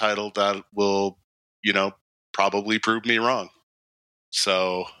of that title that will, you know, probably prove me wrong.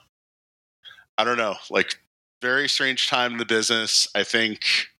 So, I don't know. Like, very strange time in the business. I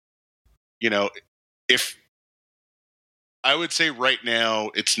think, you know, if I would say right now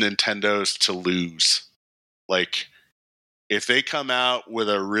it's Nintendo's to lose. Like, if they come out with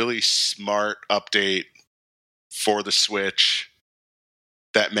a really smart update for the Switch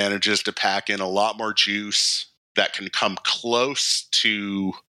that manages to pack in a lot more juice, that can come close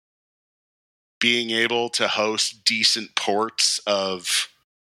to being able to host decent ports of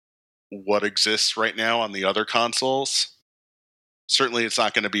what exists right now on the other consoles. Certainly it's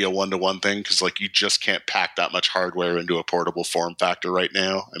not going to be a one-to-one thing, because like you just can't pack that much hardware into a portable form factor right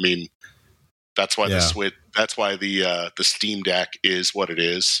now. I mean, that's why the Switch, that's why the Steam Deck is what it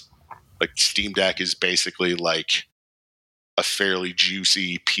is. Like Steam Deck is basically like a fairly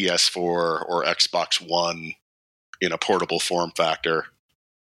juicy PS4 or Xbox One in a portable form factor.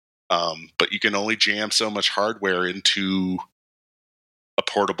 But you can only jam so much hardware into a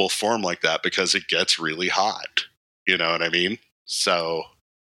portable form like that because it gets really hot. You know what I mean? So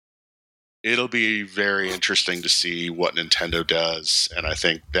it'll be very interesting to see what Nintendo does. And I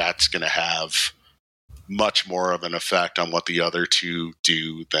think that's going to have much more of an effect on what the other two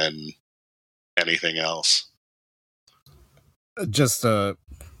do than anything else. Just a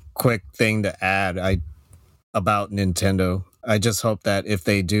quick thing to add about Nintendo. I just hope that if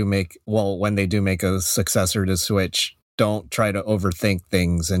they do when they do make a successor to Switch, don't try to overthink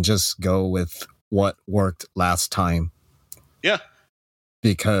things and just go with what worked last time. Yeah.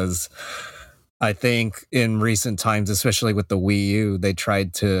 Because I think in recent times, especially with the Wii U, they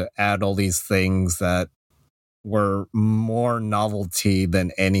tried to add all these things that were more novelty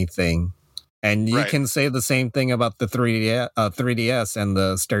than anything. And you can say the same thing about the 3DS and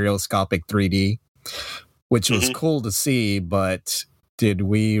the stereoscopic 3D, which was cool to see, but did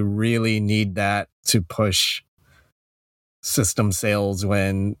we really need that to push system sales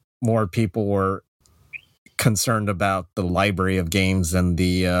when more people were concerned about the library of games and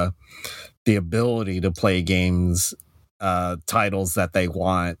the ability to play games, titles that they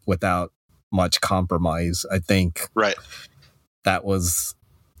want without much compromise? I think that was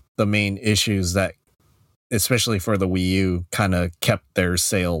the main issues that, especially for the Wii U, kind of kept their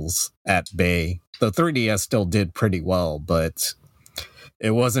sales at bay. The 3DS still did pretty well, but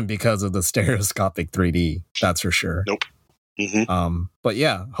it wasn't because of the stereoscopic 3D, that's for sure. Nope. But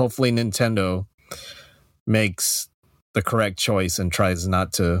yeah, hopefully Nintendo makes the correct choice and tries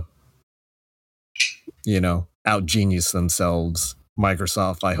not to, out-genius themselves.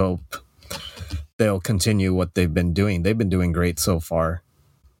 Microsoft, I hope they'll continue what they've been doing. They've been doing great so far,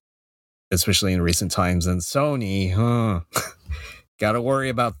 especially in recent times. And Sony, gotta worry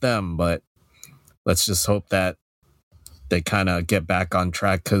about them, but let's just hope that they kind of get back on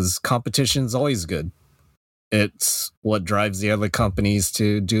track, because competition is always good. It's what drives the other companies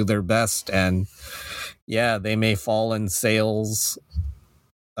to do their best. And yeah, they may fall in sales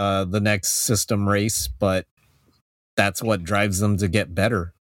the next system race, but that's what drives them to get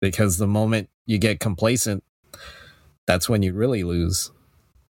better, because the moment you get complacent, that's when you really lose.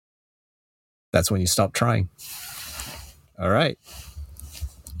 That's when you stop trying. All right.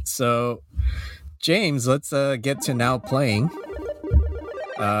 So, James, let's get to now playing.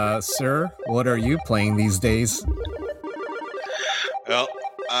 Sir, what are you playing these days? Well,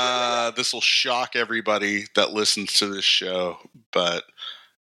 this will shock everybody that listens to this show, but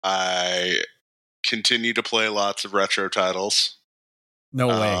I continue to play lots of retro titles. No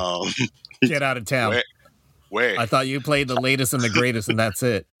way. Get out of town. Wait. I thought you played the latest and the greatest, and that's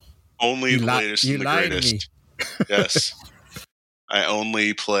it. Only the latest and the greatest. Yes. I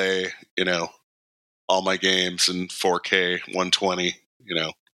only play, all my games in 4K 120, you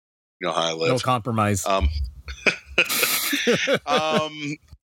know how I live. No compromise.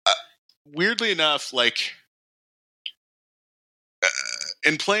 Weirdly enough,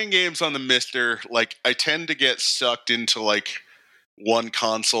 in playing games on the Mister, I tend to get sucked into one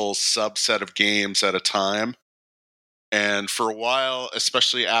console subset of games at a time. And for a while,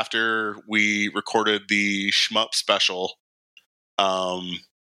 especially after we recorded the Shmup special,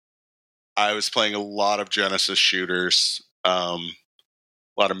 I was playing a lot of Genesis shooters, a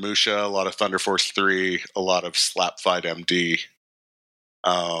lot of Musha, a lot of Thunder Force 3, a lot of Slap Fight MD,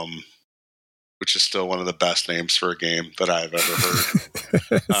 which is still one of the best names for a game that I've ever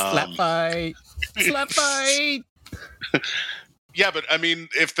heard. Slap Fight! Slap Fight! Yeah, but I mean,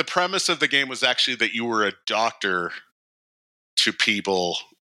 if the premise of the game was actually that you were a doctor to people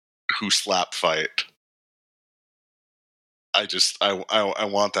who slap fight, I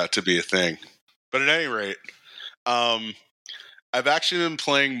want that to be a thing. But at any rate, I've actually been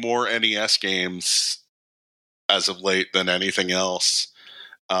playing more NES games as of late than anything else.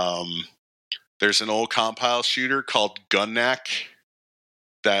 There's an old compile shooter called Gunnak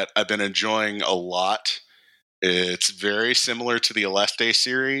that I've been enjoying a lot. It's very similar to the Aleste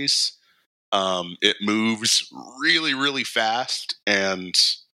series. It moves really, really fast. And,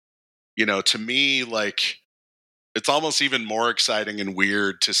 to me, it's almost even more exciting and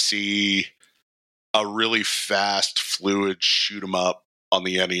weird to see a really fast, fluid shoot 'em up on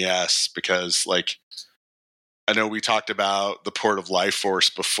the NES, because, I know we talked about the port of Life Force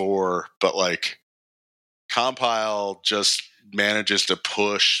before, but, Compile just manages to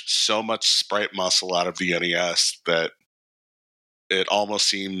push so much sprite muscle out of the NES that it almost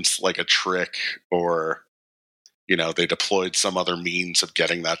seems like a trick, or, they deployed some other means of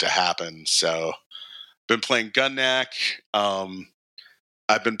getting that to happen. So, been playing Gunnak.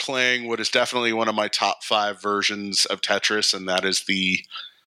 I've been playing what is definitely one of my top 5 versions of Tetris, and that is the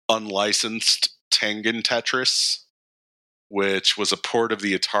unlicensed Tengen Tetris, which was a port of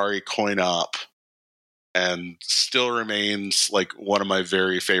the Atari coin-op, and still remains one of my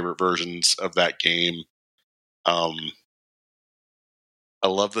very favorite versions of that game. I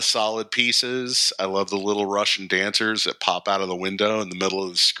love the solid pieces. I love the little Russian dancers that pop out of the window in the middle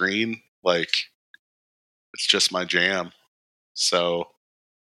of the screen. It's just my jam. So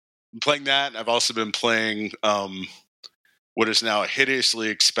I'm playing that, and I've also been playing what is now a hideously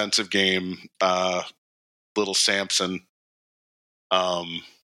expensive game, Little Samson,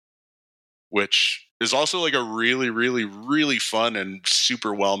 which is also a really, really, really fun and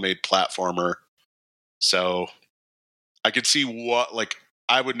super well-made platformer. So I could see what,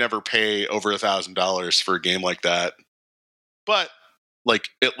 I would never pay over $1,000 for a game like that. But,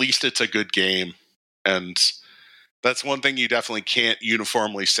 at least it's a good game. And that's one thing you definitely can't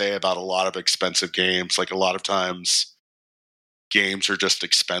uniformly say about a lot of expensive games. A lot of times, games are just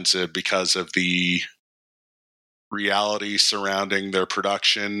expensive because of the reality surrounding their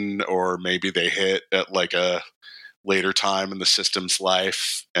production, or maybe they hit at a later time in the system's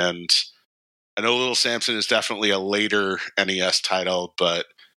life. And I know Little Samson is definitely a later NES title, but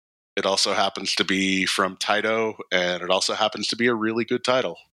it also happens to be from Taito, and it also happens to be a really good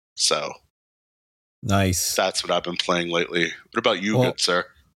title. So nice. That's what I've been playing lately. What about you, good sir?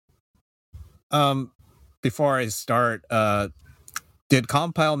 Before I start, did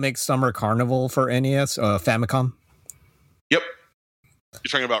Compile make Summer Carnival for NES, Famicom? Yep. You're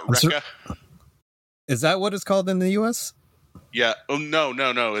talking about Rekka? Is that what it's called in the US? Yeah. Oh, no.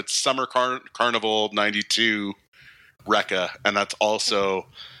 It's Summer Carnival 92 Rekka, and that's also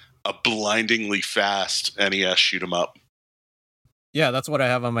a blindingly fast NES shoot 'em up. Yeah, that's what I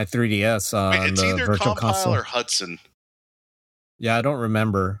have on my 3DS on it's the either Virtual Compile Console. or Hudson. Yeah, I don't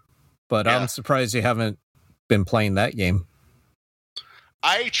remember, but yeah. I'm surprised you haven't been playing that game?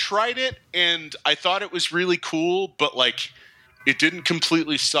 I tried it and I thought it was really cool, but like it didn't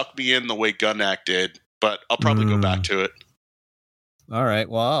completely suck me in the way Gunnac did. But I'll probably go back to it. All right.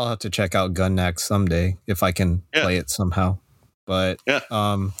 Well, I'll have to check out Gunnac someday if I can play it somehow. But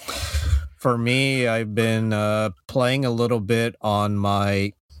for me, I've been playing a little bit on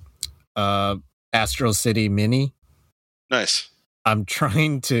my Astro City Mini. Nice. I'm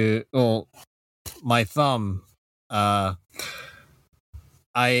trying to. Well, my thumb. I've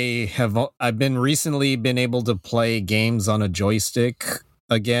been recently been able to play games on a joystick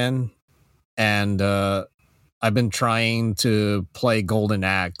again, and I've been trying to play Golden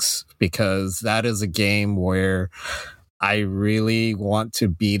Axe because that is a game where I really want to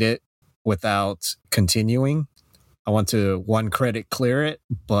beat it without continuing. I want to 1 credit clear it,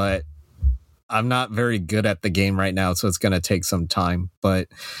 but I'm not very good at the game right now, so it's going to take some time, but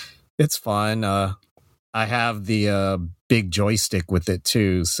it's fun. I have the big joystick with it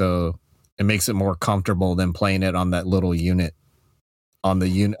too, so it makes it more comfortable than playing it on that little unit, on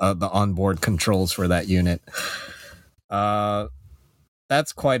the onboard controls for that unit.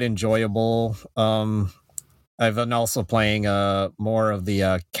 That's quite enjoyable. I've been also playing more of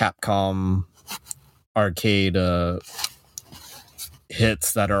the Capcom arcade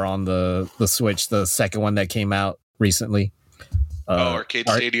hits that are on the Switch, the second one that came out recently. Arcade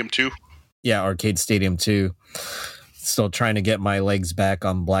Stadium 2? Yeah, Arcade Stadium 2. Still trying to get my legs back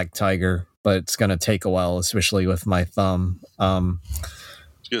on Black Tiger, but it's going to take a while, especially with my thumb. I was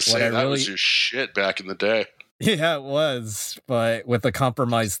going to say, that was your shit back in the day. Yeah, it was. But with a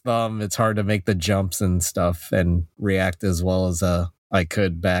compromised thumb, it's hard to make the jumps and stuff and react as well as I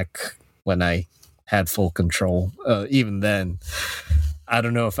could back when I had full control. Even then, I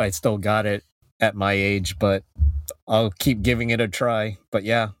don't know if I still got it at my age, but I'll keep giving it a try. But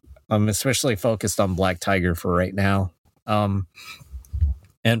yeah, I'm especially focused on Black Tiger for right now.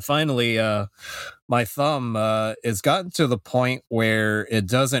 And finally, my thumb has gotten to the point where it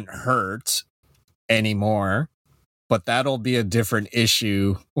doesn't hurt anymore, but that'll be a different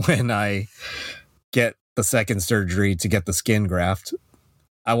issue when I get the second surgery to get the skin graft.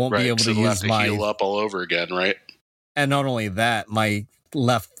 I won't be able to use my heal up all over again, right? And not only that, my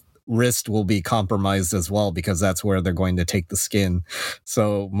left wrist will be compromised as well because that's where they're going to take the skin.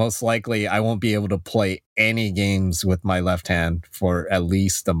 So most likely I won't be able to play any games with my left hand for at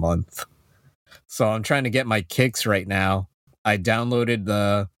least a month. So I'm trying to get my kicks right now. I downloaded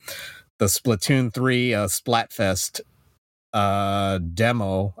the Splatoon 3 Splatfest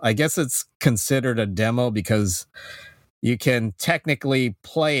demo. I guess it's considered a demo because you can technically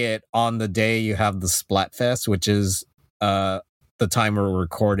play it on the day you have the Splatfest, which is the time we're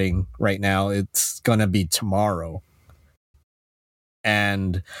recording right now. It's gonna be tomorrow,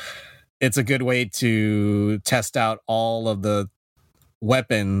 and it's a good way to test out all of the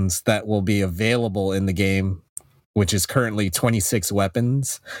weapons that will be available in the game, which is currently 26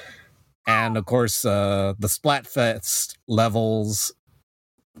 weapons. And of course, the Splatfest levels,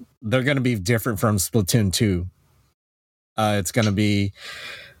 they're going to be different from Splatoon 2. It's going to be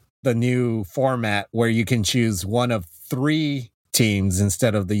the new format where you can choose one of 3 teams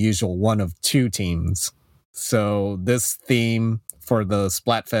instead of the usual one of 2 teams. So this theme for the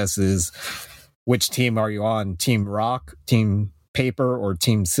Splatfest is, which team are you on? Team Rock, Team Paper, or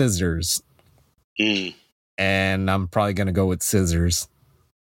Team Scissors? And I'm probably going to go with Scissors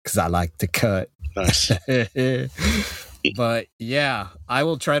because I like to cut. Nice. But yeah, I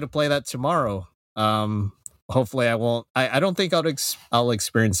will try to play that tomorrow. Hopefully I won't. I don't think I'll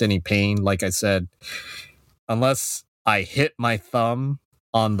experience any pain, like I said, unless I hit my thumb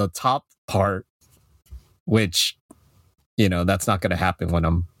on the top part, which, you know, that's not going to happen when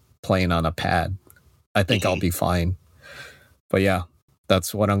I'm playing on a pad. I think I'll be fine. But yeah,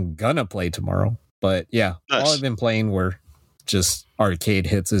 that's what I'm going to play tomorrow. But yeah, all I've been playing were just arcade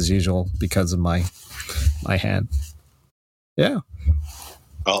hits as usual because of my hand. Yeah.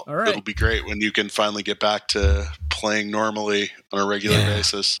 Well, all right. It'll be great when you can finally get back to playing normally on a regular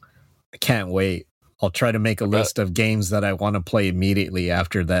basis. I can't wait. I'll try to make a list of games that I want to play immediately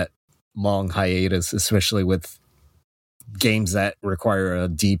after that long hiatus, especially with games that require a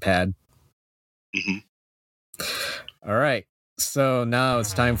D-pad. All right. So now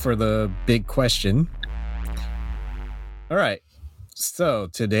it's time for the big question. All right. So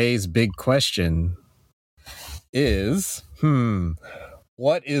today's big question is,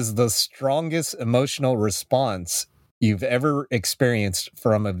 what is the strongest emotional response you've ever experienced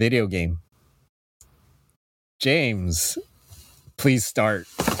from a video game? James, please start.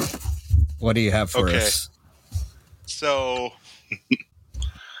 What do you have for us? So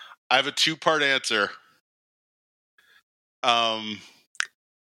I have a 2-part answer. The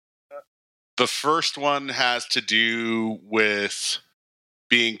first one has to do with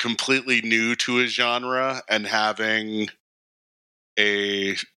being completely new to a genre and having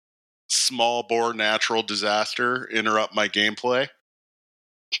a small bore natural disaster interrupt my gameplay.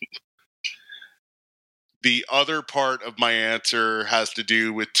 The other part of my answer has to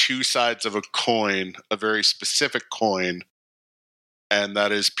do with two sides of a coin, a very specific coin, and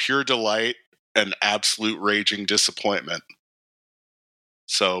that is pure delight and absolute raging disappointment.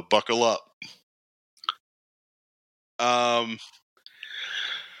 So buckle up.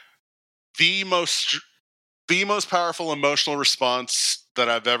 The most powerful emotional response that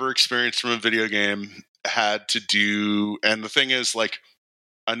I've ever experienced from a video game had to do, and the thing is, like,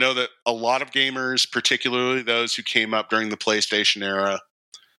 I know that a lot of gamers, particularly those who came up during the PlayStation era,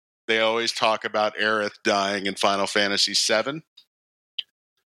 they always talk about Aerith dying in Final Fantasy VII.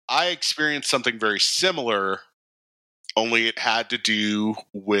 I experienced something very similar, only it had to do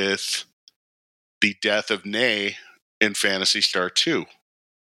with the death of Nay in Phantasy Star 2.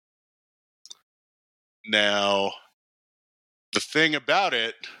 Now, the thing about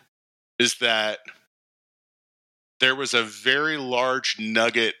it is that there was a very large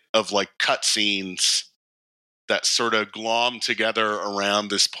nugget of like cutscenes that sort of glommed together around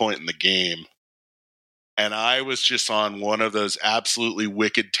this point in the game. And I was just on one of those absolutely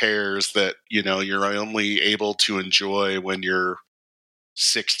wicked tears that, you know, you're only able to enjoy when you're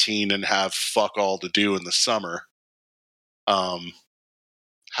 16 and have fuck all to do in the summer.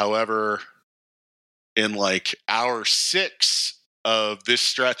 However, in like hour 6 of this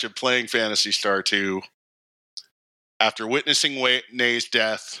stretch of playing Phantasy Star 2, after witnessing Nay's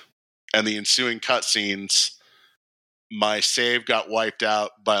death and the ensuing cutscenes, my save got wiped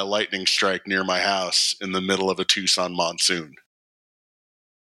out by a lightning strike near my house in the middle of a Tucson monsoon.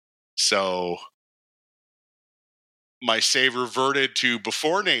 So my save reverted to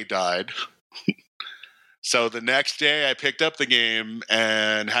before Nay died. So the next day I picked up the game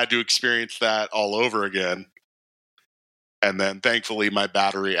and had to experience that all over again. And then thankfully my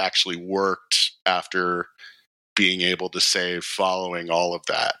battery actually worked after being able to save following all of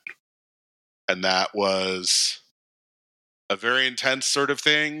that. And that was a very intense sort of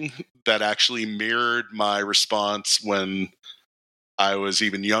thing that actually mirrored my response when I was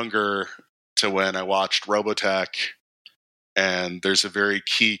even younger to when I watched Robotech. And there's a very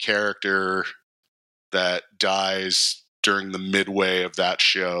key character that dies during the midway of that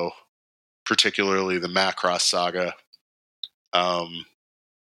show, particularly the Macross saga.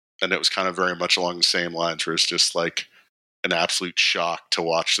 And it was kind of very much along the same lines, where it's just like an absolute shock to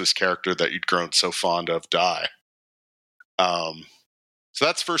watch this character that you'd grown so fond of die. So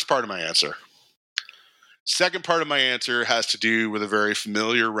that's the first part of my answer. Second part of my answer has to do with a very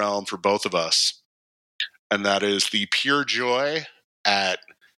familiar realm for both of us, and that is the pure joy at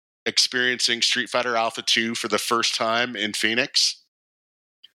experiencing Street Fighter Alpha 2 for the first time in Phoenix.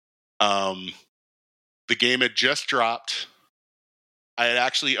 The game had just dropped. I had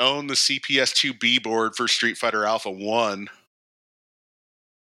actually owned the CPS2B board for Street Fighter Alpha 1.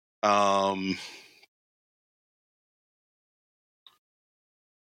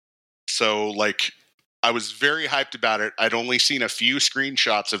 So, like, I was very hyped about it. I'd only seen a few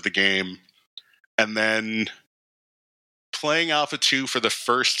screenshots of the game. And then playing Alpha 2 for the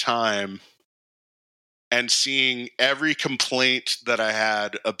first time and seeing every complaint that I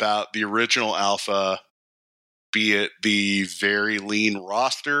had about the original Alpha, be it the very lean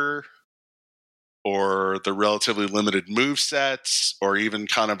roster or the relatively limited movesets or even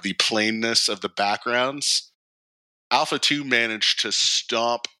kind of the plainness of the backgrounds, Alpha 2 managed to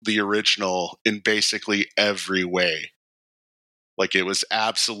stomp the original in basically every way. Like, it was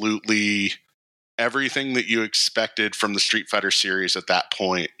absolutely everything that you expected from the Street Fighter series at that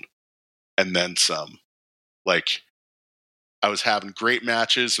point, and then some. Like, I was having great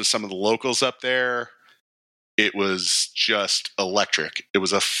matches with some of the locals up there. It was just electric. It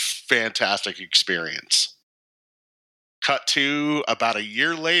was a fantastic experience. Cut to about a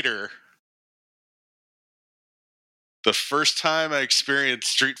year later, the first time I experienced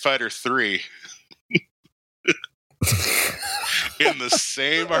Street Fighter 3 in the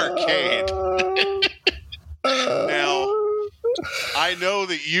same arcade. Now, I know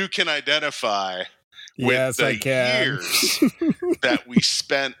that you can identify with the years that we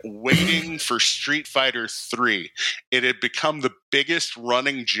spent waiting for Street Fighter 3. It had become the biggest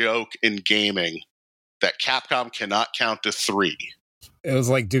running joke in gaming that Capcom cannot count to 3. It was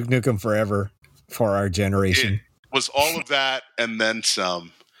like Duke Nukem Forever for our generation. It was all of that and then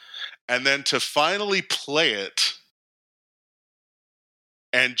some. And then to finally play it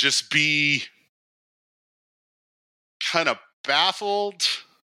and just be kind of baffled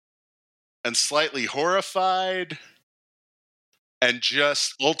and slightly horrified and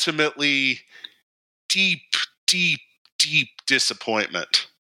just ultimately deep disappointment.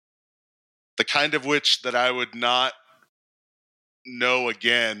 The kind of which that I would not know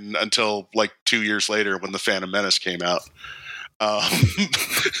again until like 2 years later when The Phantom Menace came out.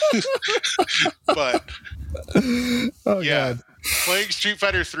 But God. Playing Street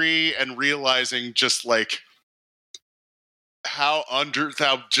Fighter 3 and realizing just like how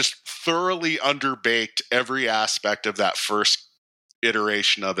just thoroughly underbaked every aspect of that first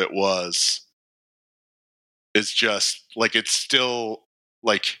iteration of it is just like, it's still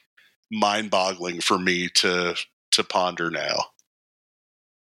like mind-boggling for me to ponder now.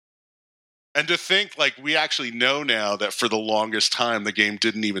 And to think, like, we actually know now that for the longest time the game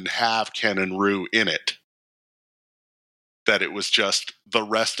didn't even have Ken and Ryu in it. That it was just the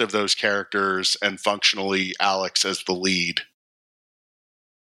rest of those characters and functionally Alex as the lead.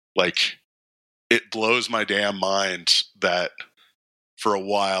 Like, it blows my damn mind that for a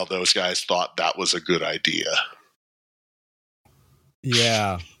while those guys thought that was a good idea.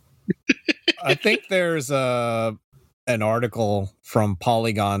 Yeah. I think there's an article from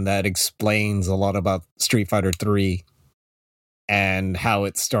Polygon that explains a lot about Street Fighter 3 and how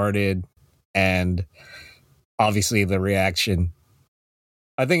it started and obviously the reaction.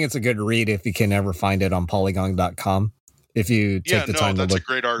 I think it's a good read if you can ever find it on polygon.com. If you take the time to look. That's a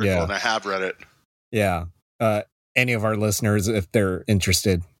great article, and I have read it. Yeah. Any of our listeners, if they're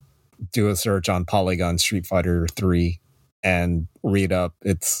interested, do a search on Polygon Street Fighter 3 and read up.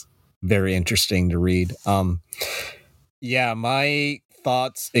 It's very interesting to read. My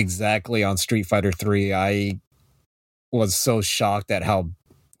thoughts exactly on Street Fighter 3. I was so shocked at how,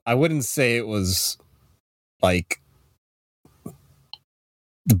 I wouldn't say it was like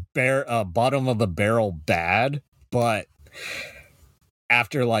the bottom of the barrel bad, but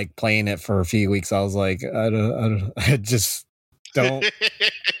after like playing it for a few weeks, I was like, I just don't.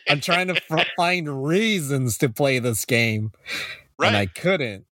 I'm trying to find reasons to play this game, right? And I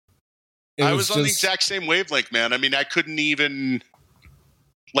couldn't. I was on the exact same wavelength, man. I mean, I couldn't even,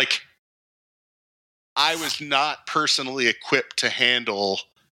 like, I was not personally equipped to handle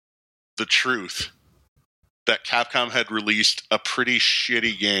the truth that Capcom had released a pretty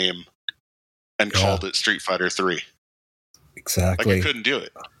shitty game and called it Street Fighter 3. Exactly. Like, I couldn't do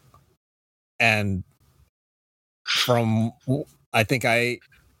it. And I think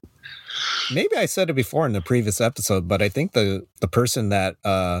maybe I said it before in the previous episode, but I think the person that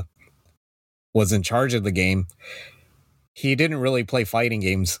was in charge of the game, he didn't really play fighting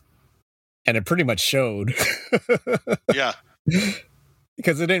games, and it pretty much showed. Yeah.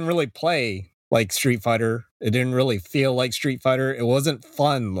 Because it didn't really play like Street Fighter. It didn't really feel like Street Fighter. It wasn't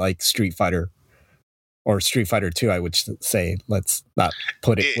fun like Street Fighter. Or Street Fighter 2, I would say. Let's not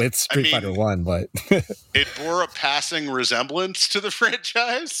put it with Street Fighter 1, but... It bore a passing resemblance to the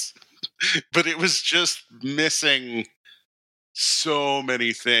franchise, but it was just missing so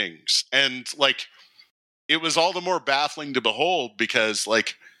many things. And, like, it was all the more baffling to behold because,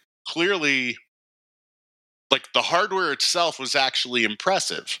 like, clearly, like, the hardware itself was actually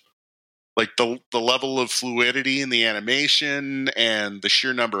impressive. Like, the level of fluidity in the animation and the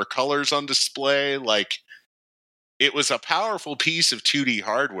sheer number of colors on display, like, it was a powerful piece of 2D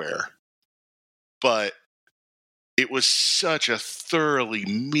hardware. But it was such a thoroughly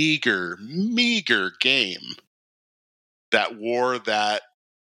meager game that wore that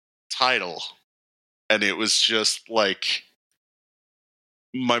title. And it was just, like,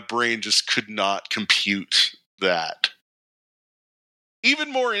 my brain just could not compute that.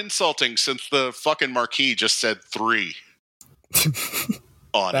 Even more insulting since the fucking marquee just said 3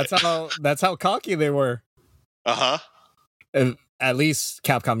 on it. That's how cocky they were. Uh-huh. At least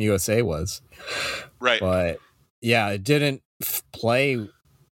Capcom USA was. Right. But yeah, it didn't play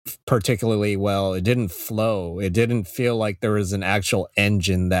particularly well. It didn't flow. It didn't feel like there was an actual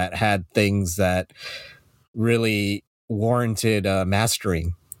engine that had things that really warranted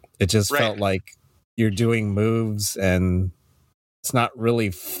mastering. It just felt like you're doing moves and it's not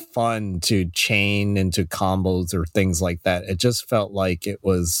really fun to chain into combos or things like that. It just felt like it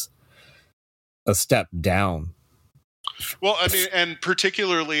was a step down. Well, I mean, and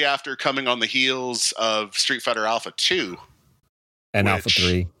particularly after coming on the heels of Street Fighter Alpha 2. And Alpha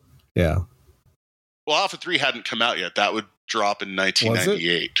 3. Yeah. Well, Alpha 3 hadn't come out yet. That would drop in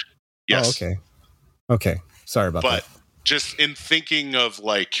 1998. Yes. Oh, okay. Okay. Sorry about that. But just in thinking of,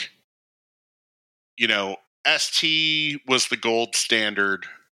 like, you know, ST was the gold standard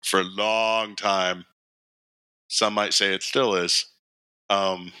for a long time. Some might say it still is.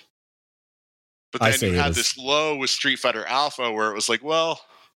 But then you had this low with Street Fighter Alpha where it was like, well,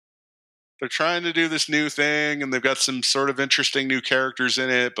 they're trying to do this new thing and they've got some sort of interesting new characters in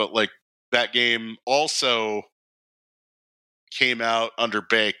it, but like that game also came out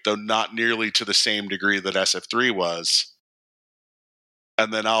underbaked, though not nearly to the same degree that SF3 was.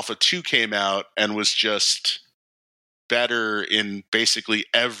 And then Alpha 2 came out and was just better in basically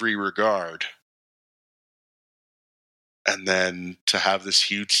every regard. And then to have this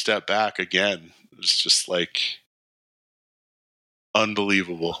huge step back again, it's just like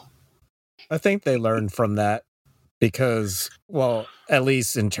unbelievable. I think they learned from that because, well, at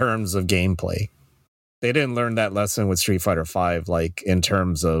least in terms of gameplay, they didn't learn that lesson with Street Fighter V, like in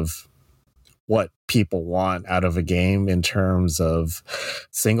terms of what people want out of a game in terms of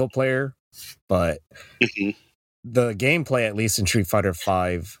single player. But the gameplay, at least in Street Fighter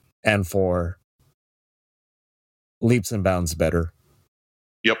V and 4, leaps and bounds better.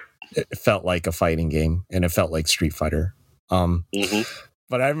 Yep. It felt like a fighting game and it felt like Street Fighter.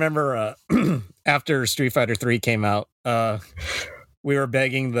 But I remember after Street Fighter 3 came out, we were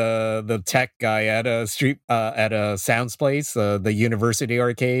begging the tech guy at a Sounds Place, the University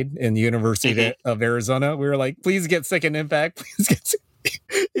Arcade in the University of Arizona. We were like, please get Second Impact. Please get.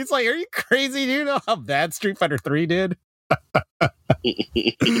 He's like, are you crazy? Do you know how bad Street Fighter 3 did?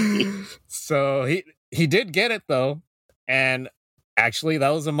 So he did get it though, and actually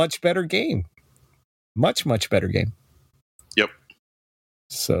that was a much better game. Much better game. Yep.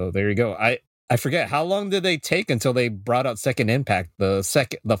 So there you go. I forget, how long did they take until they brought out Second Impact,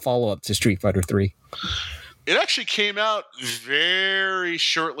 the follow-up to Street Fighter 3? It actually came out very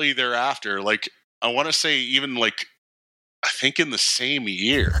shortly thereafter. Like, I want to say even like, I think in the same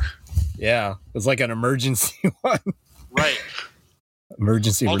year. Yeah, it was like an emergency one. Right.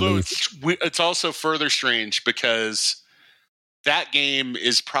 Emergency Although release. It's also further strange because that game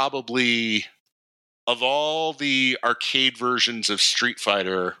is probably, of all the arcade versions of Street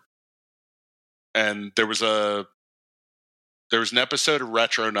Fighter, and there was an episode of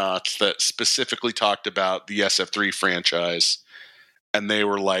Retronauts that specifically talked about the SF3 franchise, and they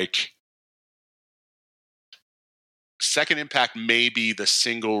were like, Second Impact may be the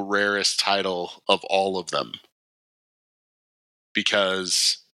single rarest title of all of them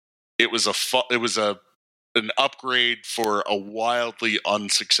because it was an upgrade for a wildly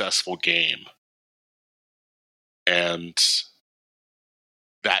unsuccessful game, and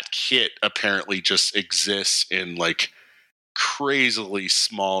that kit apparently just exists in like crazily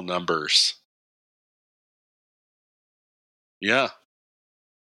small numbers. Yeah.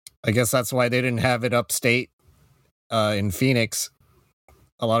 I guess that's why they didn't have it upstate in Phoenix.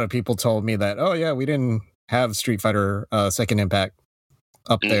 A lot of people told me that, oh yeah, we didn't have Street Fighter Second Impact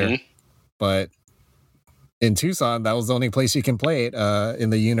up there. But in Tucson, that was the only place you can play it, in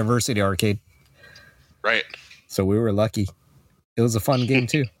the University Arcade. Right. So we were lucky. It was a fun game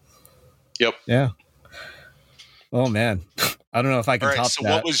too. Yep. Yeah. Oh man, I don't know if I can top that. So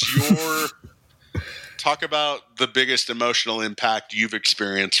what was your talk about the biggest emotional impact you've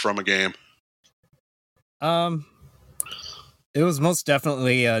experienced from a game? It was most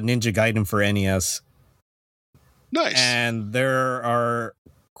definitely Ninja Gaiden for NES. Nice. And there are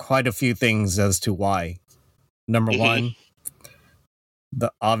quite a few things as to why. Number one,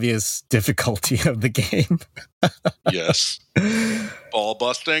 the obvious difficulty of the game. Yes. Ball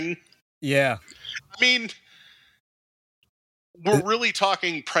busting. Yeah. I mean, we're really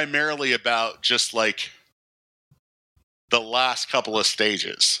talking primarily about just like the last couple of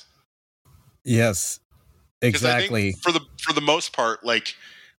stages. Yes. Exactly. I think for the most part, like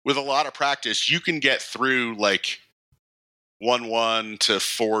with a lot of practice, you can get through like 1-1 to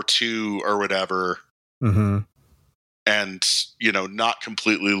 4-2 or whatever. And, you know, not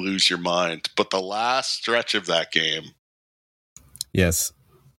completely lose your mind. But the last stretch of that game. Yes.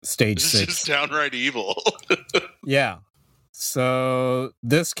 Stage 6. It's just downright evil. Yeah. So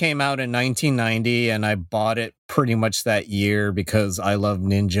this came out in 1990 and I bought it pretty much that year because I love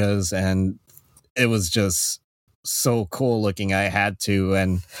ninjas and it was just so cool looking. I had to.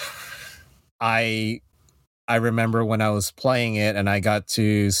 And I remember when I was playing it and I got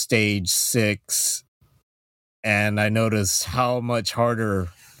to stage 6 and I noticed how much harder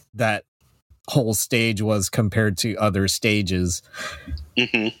that whole stage was compared to other stages.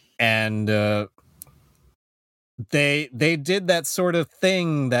 And they did that sort of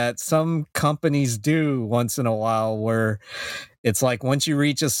thing that some companies do once in a while where it's like once you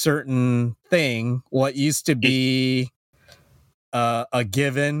reach a certain thing, what used to be a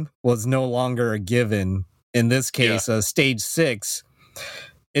given was no longer a given. In this case, stage 6,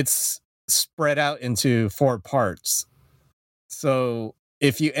 it's spread out into 4 parts. So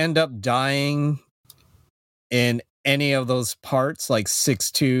if you end up dying in any of those parts, like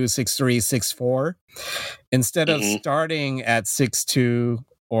 6-2, 6-3, 6-4, instead of starting at 6-2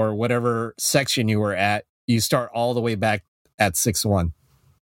 or whatever section you were at, you start all the way back at 6-1.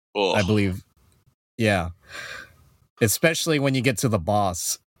 Oh. I believe. Yeah. Especially when you get to the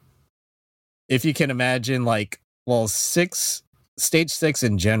boss. If you can imagine, like, well, stage 6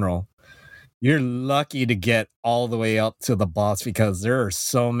 in general, you're lucky to get all the way up to the boss because there are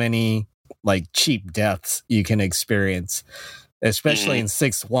so many like cheap deaths you can experience, especially in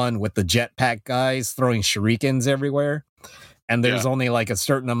 6-1 with the jetpack guys throwing shurikens everywhere. And there's only like a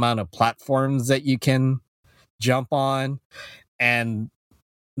certain amount of platforms that you can jump on. And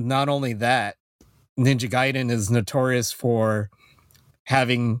not only that, Ninja Gaiden is notorious for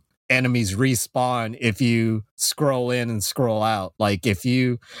having enemies respawn if you scroll in and scroll out. Like if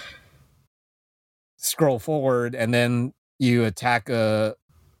you scroll forward and then you attack an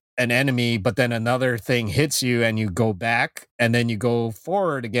enemy, but then another thing hits you and you go back and then you go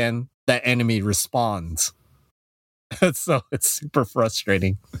forward again, that enemy respawns. So it's super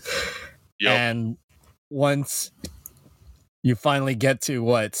frustrating. Yep. And once you finally get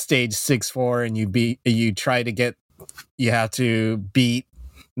to stage 6-4 and you have to beat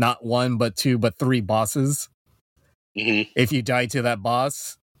not 1 but 2 but 3 bosses. If you die to that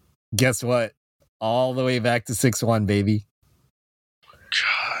boss, guess what? All the way back to 6-1, baby.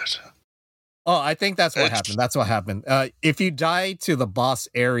 God. Oh, I think that's what happened. That's what happened. If you die to the boss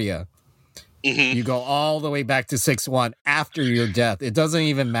area, you go all the way back to 6-1 after your death. It doesn't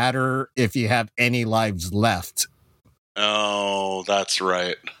even matter if you have any lives left. Oh, that's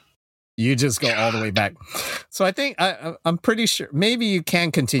right. You just go all the way back. So I think I'm pretty sure maybe you can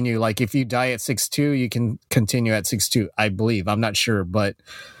continue. Like if you die at 6-2, you can continue at 6-2. I believe. I'm not sure, but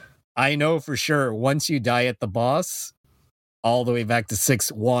I know for sure once you die at the boss, all the way back to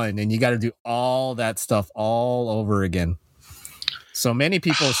 6-1, and you got to do all that stuff all over again. So many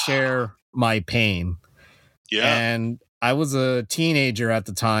people share my pain. Yeah. And I was a teenager at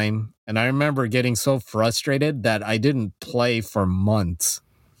the time, and I remember getting so frustrated that I didn't play for months.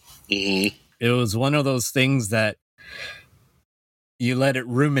 It was one of those things that you let it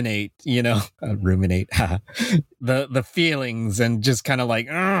ruminate, ruminate the feelings and just kind of like,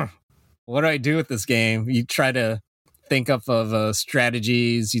 what do I do with this game? You try to think of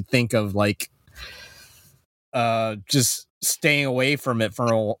strategies. You think of like just staying away from it for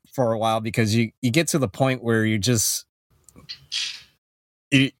a while because you get to the point where you just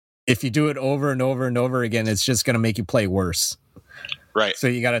if you do it over and over and over again, it's just going to make you play worse. Right. So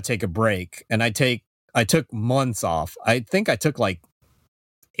you got to take a break. And I took months off. I think I took like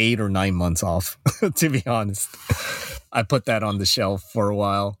 8 or 9 months off, to be honest. I put that on the shelf for a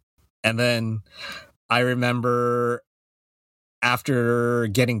while. And then I remember after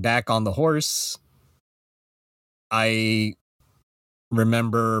getting back on the horse, I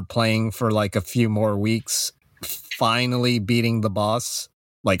remember playing for like a few more weeks, finally beating the boss,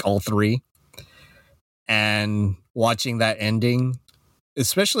 like all 3, and watching that ending,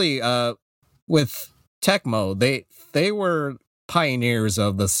 especially with Tecmo. They were pioneers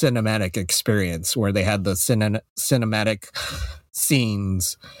of the cinematic experience where they had the cinematic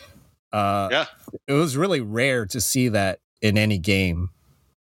scenes. It was really rare to see that in any game.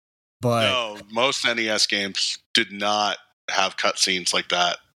 But no, most NES games did not have cutscenes like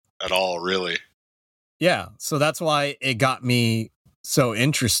that at all, really. Yeah, so that's why it got me so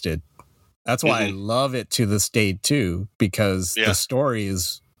interested. That's why I love it to this day too, because the story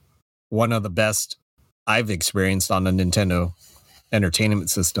is one of the best I've experienced on a Nintendo Entertainment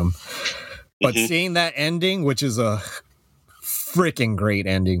System. But seeing that ending, which is a freaking great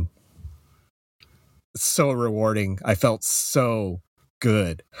ending, so rewarding. I felt so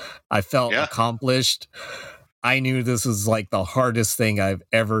good. I felt accomplished. I knew this was like the hardest thing I've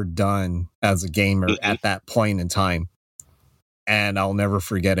ever done as a gamer at that point in time. And I'll never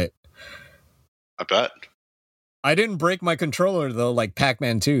forget it. I bet. I didn't break my controller though, like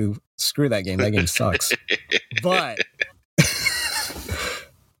Pac-Man 2. Screw that game. That game sucks. But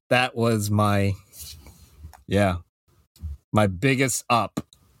that was my biggest up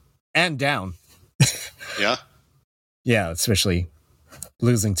and down. Yeah, especially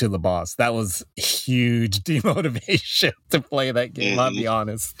losing to the boss. That was huge demotivation to play that game, I'll be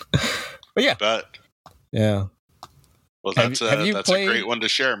honest. But yeah. I bet. Yeah. Well, that's a great one to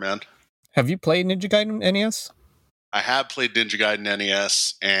share, man. Have you played Ninja Gaiden NES? I have played Ninja Gaiden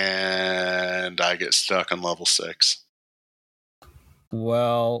NES, and I get stuck on level 6.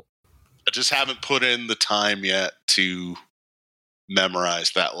 Well, I just haven't put in the time yet to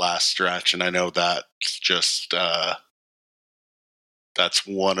memorize that last stretch, and I know that's just that's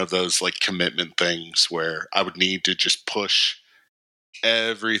one of those like commitment things where I would need to just push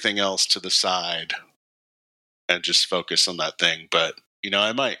everything else to the side and just focus on that thing. But,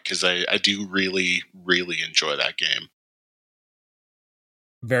 I might, because I do really, really enjoy that game.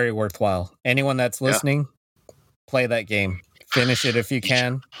 Very worthwhile. Anyone that's listening, play that game. Finish it if you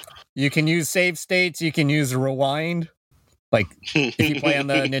can. You can use save states. You can use rewind. Like, if you play on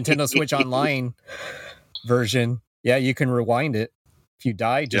the Nintendo Switch Online version, you can rewind it. If you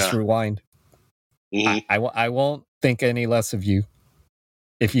die, just rewind. Mm-hmm. I won't think any less of you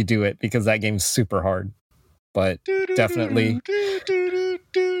if you do it, because that game's super hard. But definitely,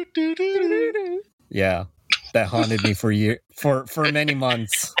 that haunted me for many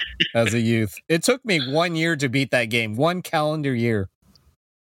months as a youth. It took me 1 year to beat that game, 1 calendar year.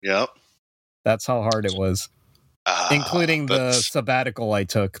 Yep. That's how hard it was. Including the sabbatical I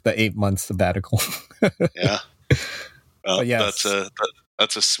took, the 8-month sabbatical. Yeah. Well, yes.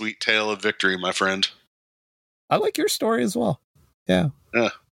 That's a sweet tale of victory, my friend. I like your story as well. Yeah.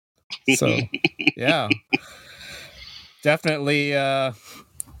 So, yeah. Definitely, I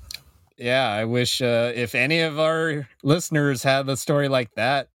wish if any of our listeners have a story like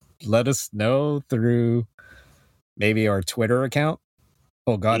that, let us know through maybe our Twitter account.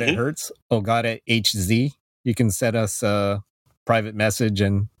 Oh God, It hurts. Oh God, it HZ. You can send us a private message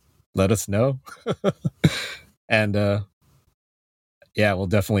and let us know. And we'll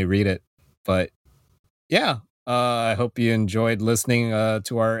definitely read it. But I hope you enjoyed listening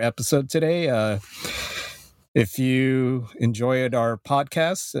to our episode today. If you enjoyed our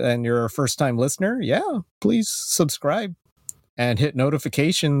podcast and you're a first-time listener, please subscribe and hit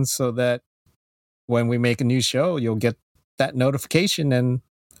notifications so that when we make a new show, you'll get that notification and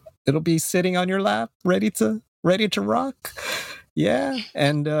it'll be sitting on your lap, ready to rock. Yeah,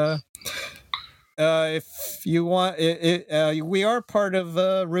 and if you want, we are part of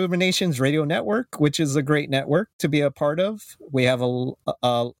Ruminations Radio Network, which is a great network to be a part of. We have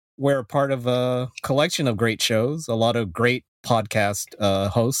we're part of a collection of great shows, a lot of great podcast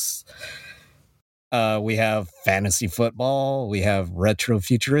hosts. We have fantasy football, we have retro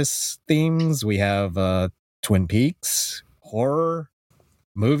futurist themes, we have Twin Peaks, horror,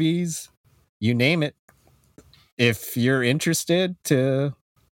 movies, you name it. If you're interested to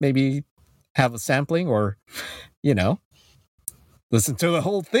maybe have a sampling or, listen to the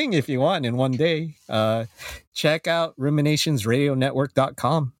whole thing if you want in one day, check out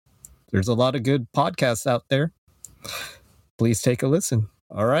ruminationsradionetwork.com. There's a lot of good podcasts out there. Please take a listen.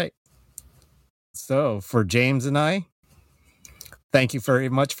 All right. So for James and I, thank you very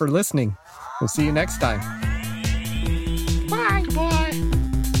much for listening. We'll see you next time.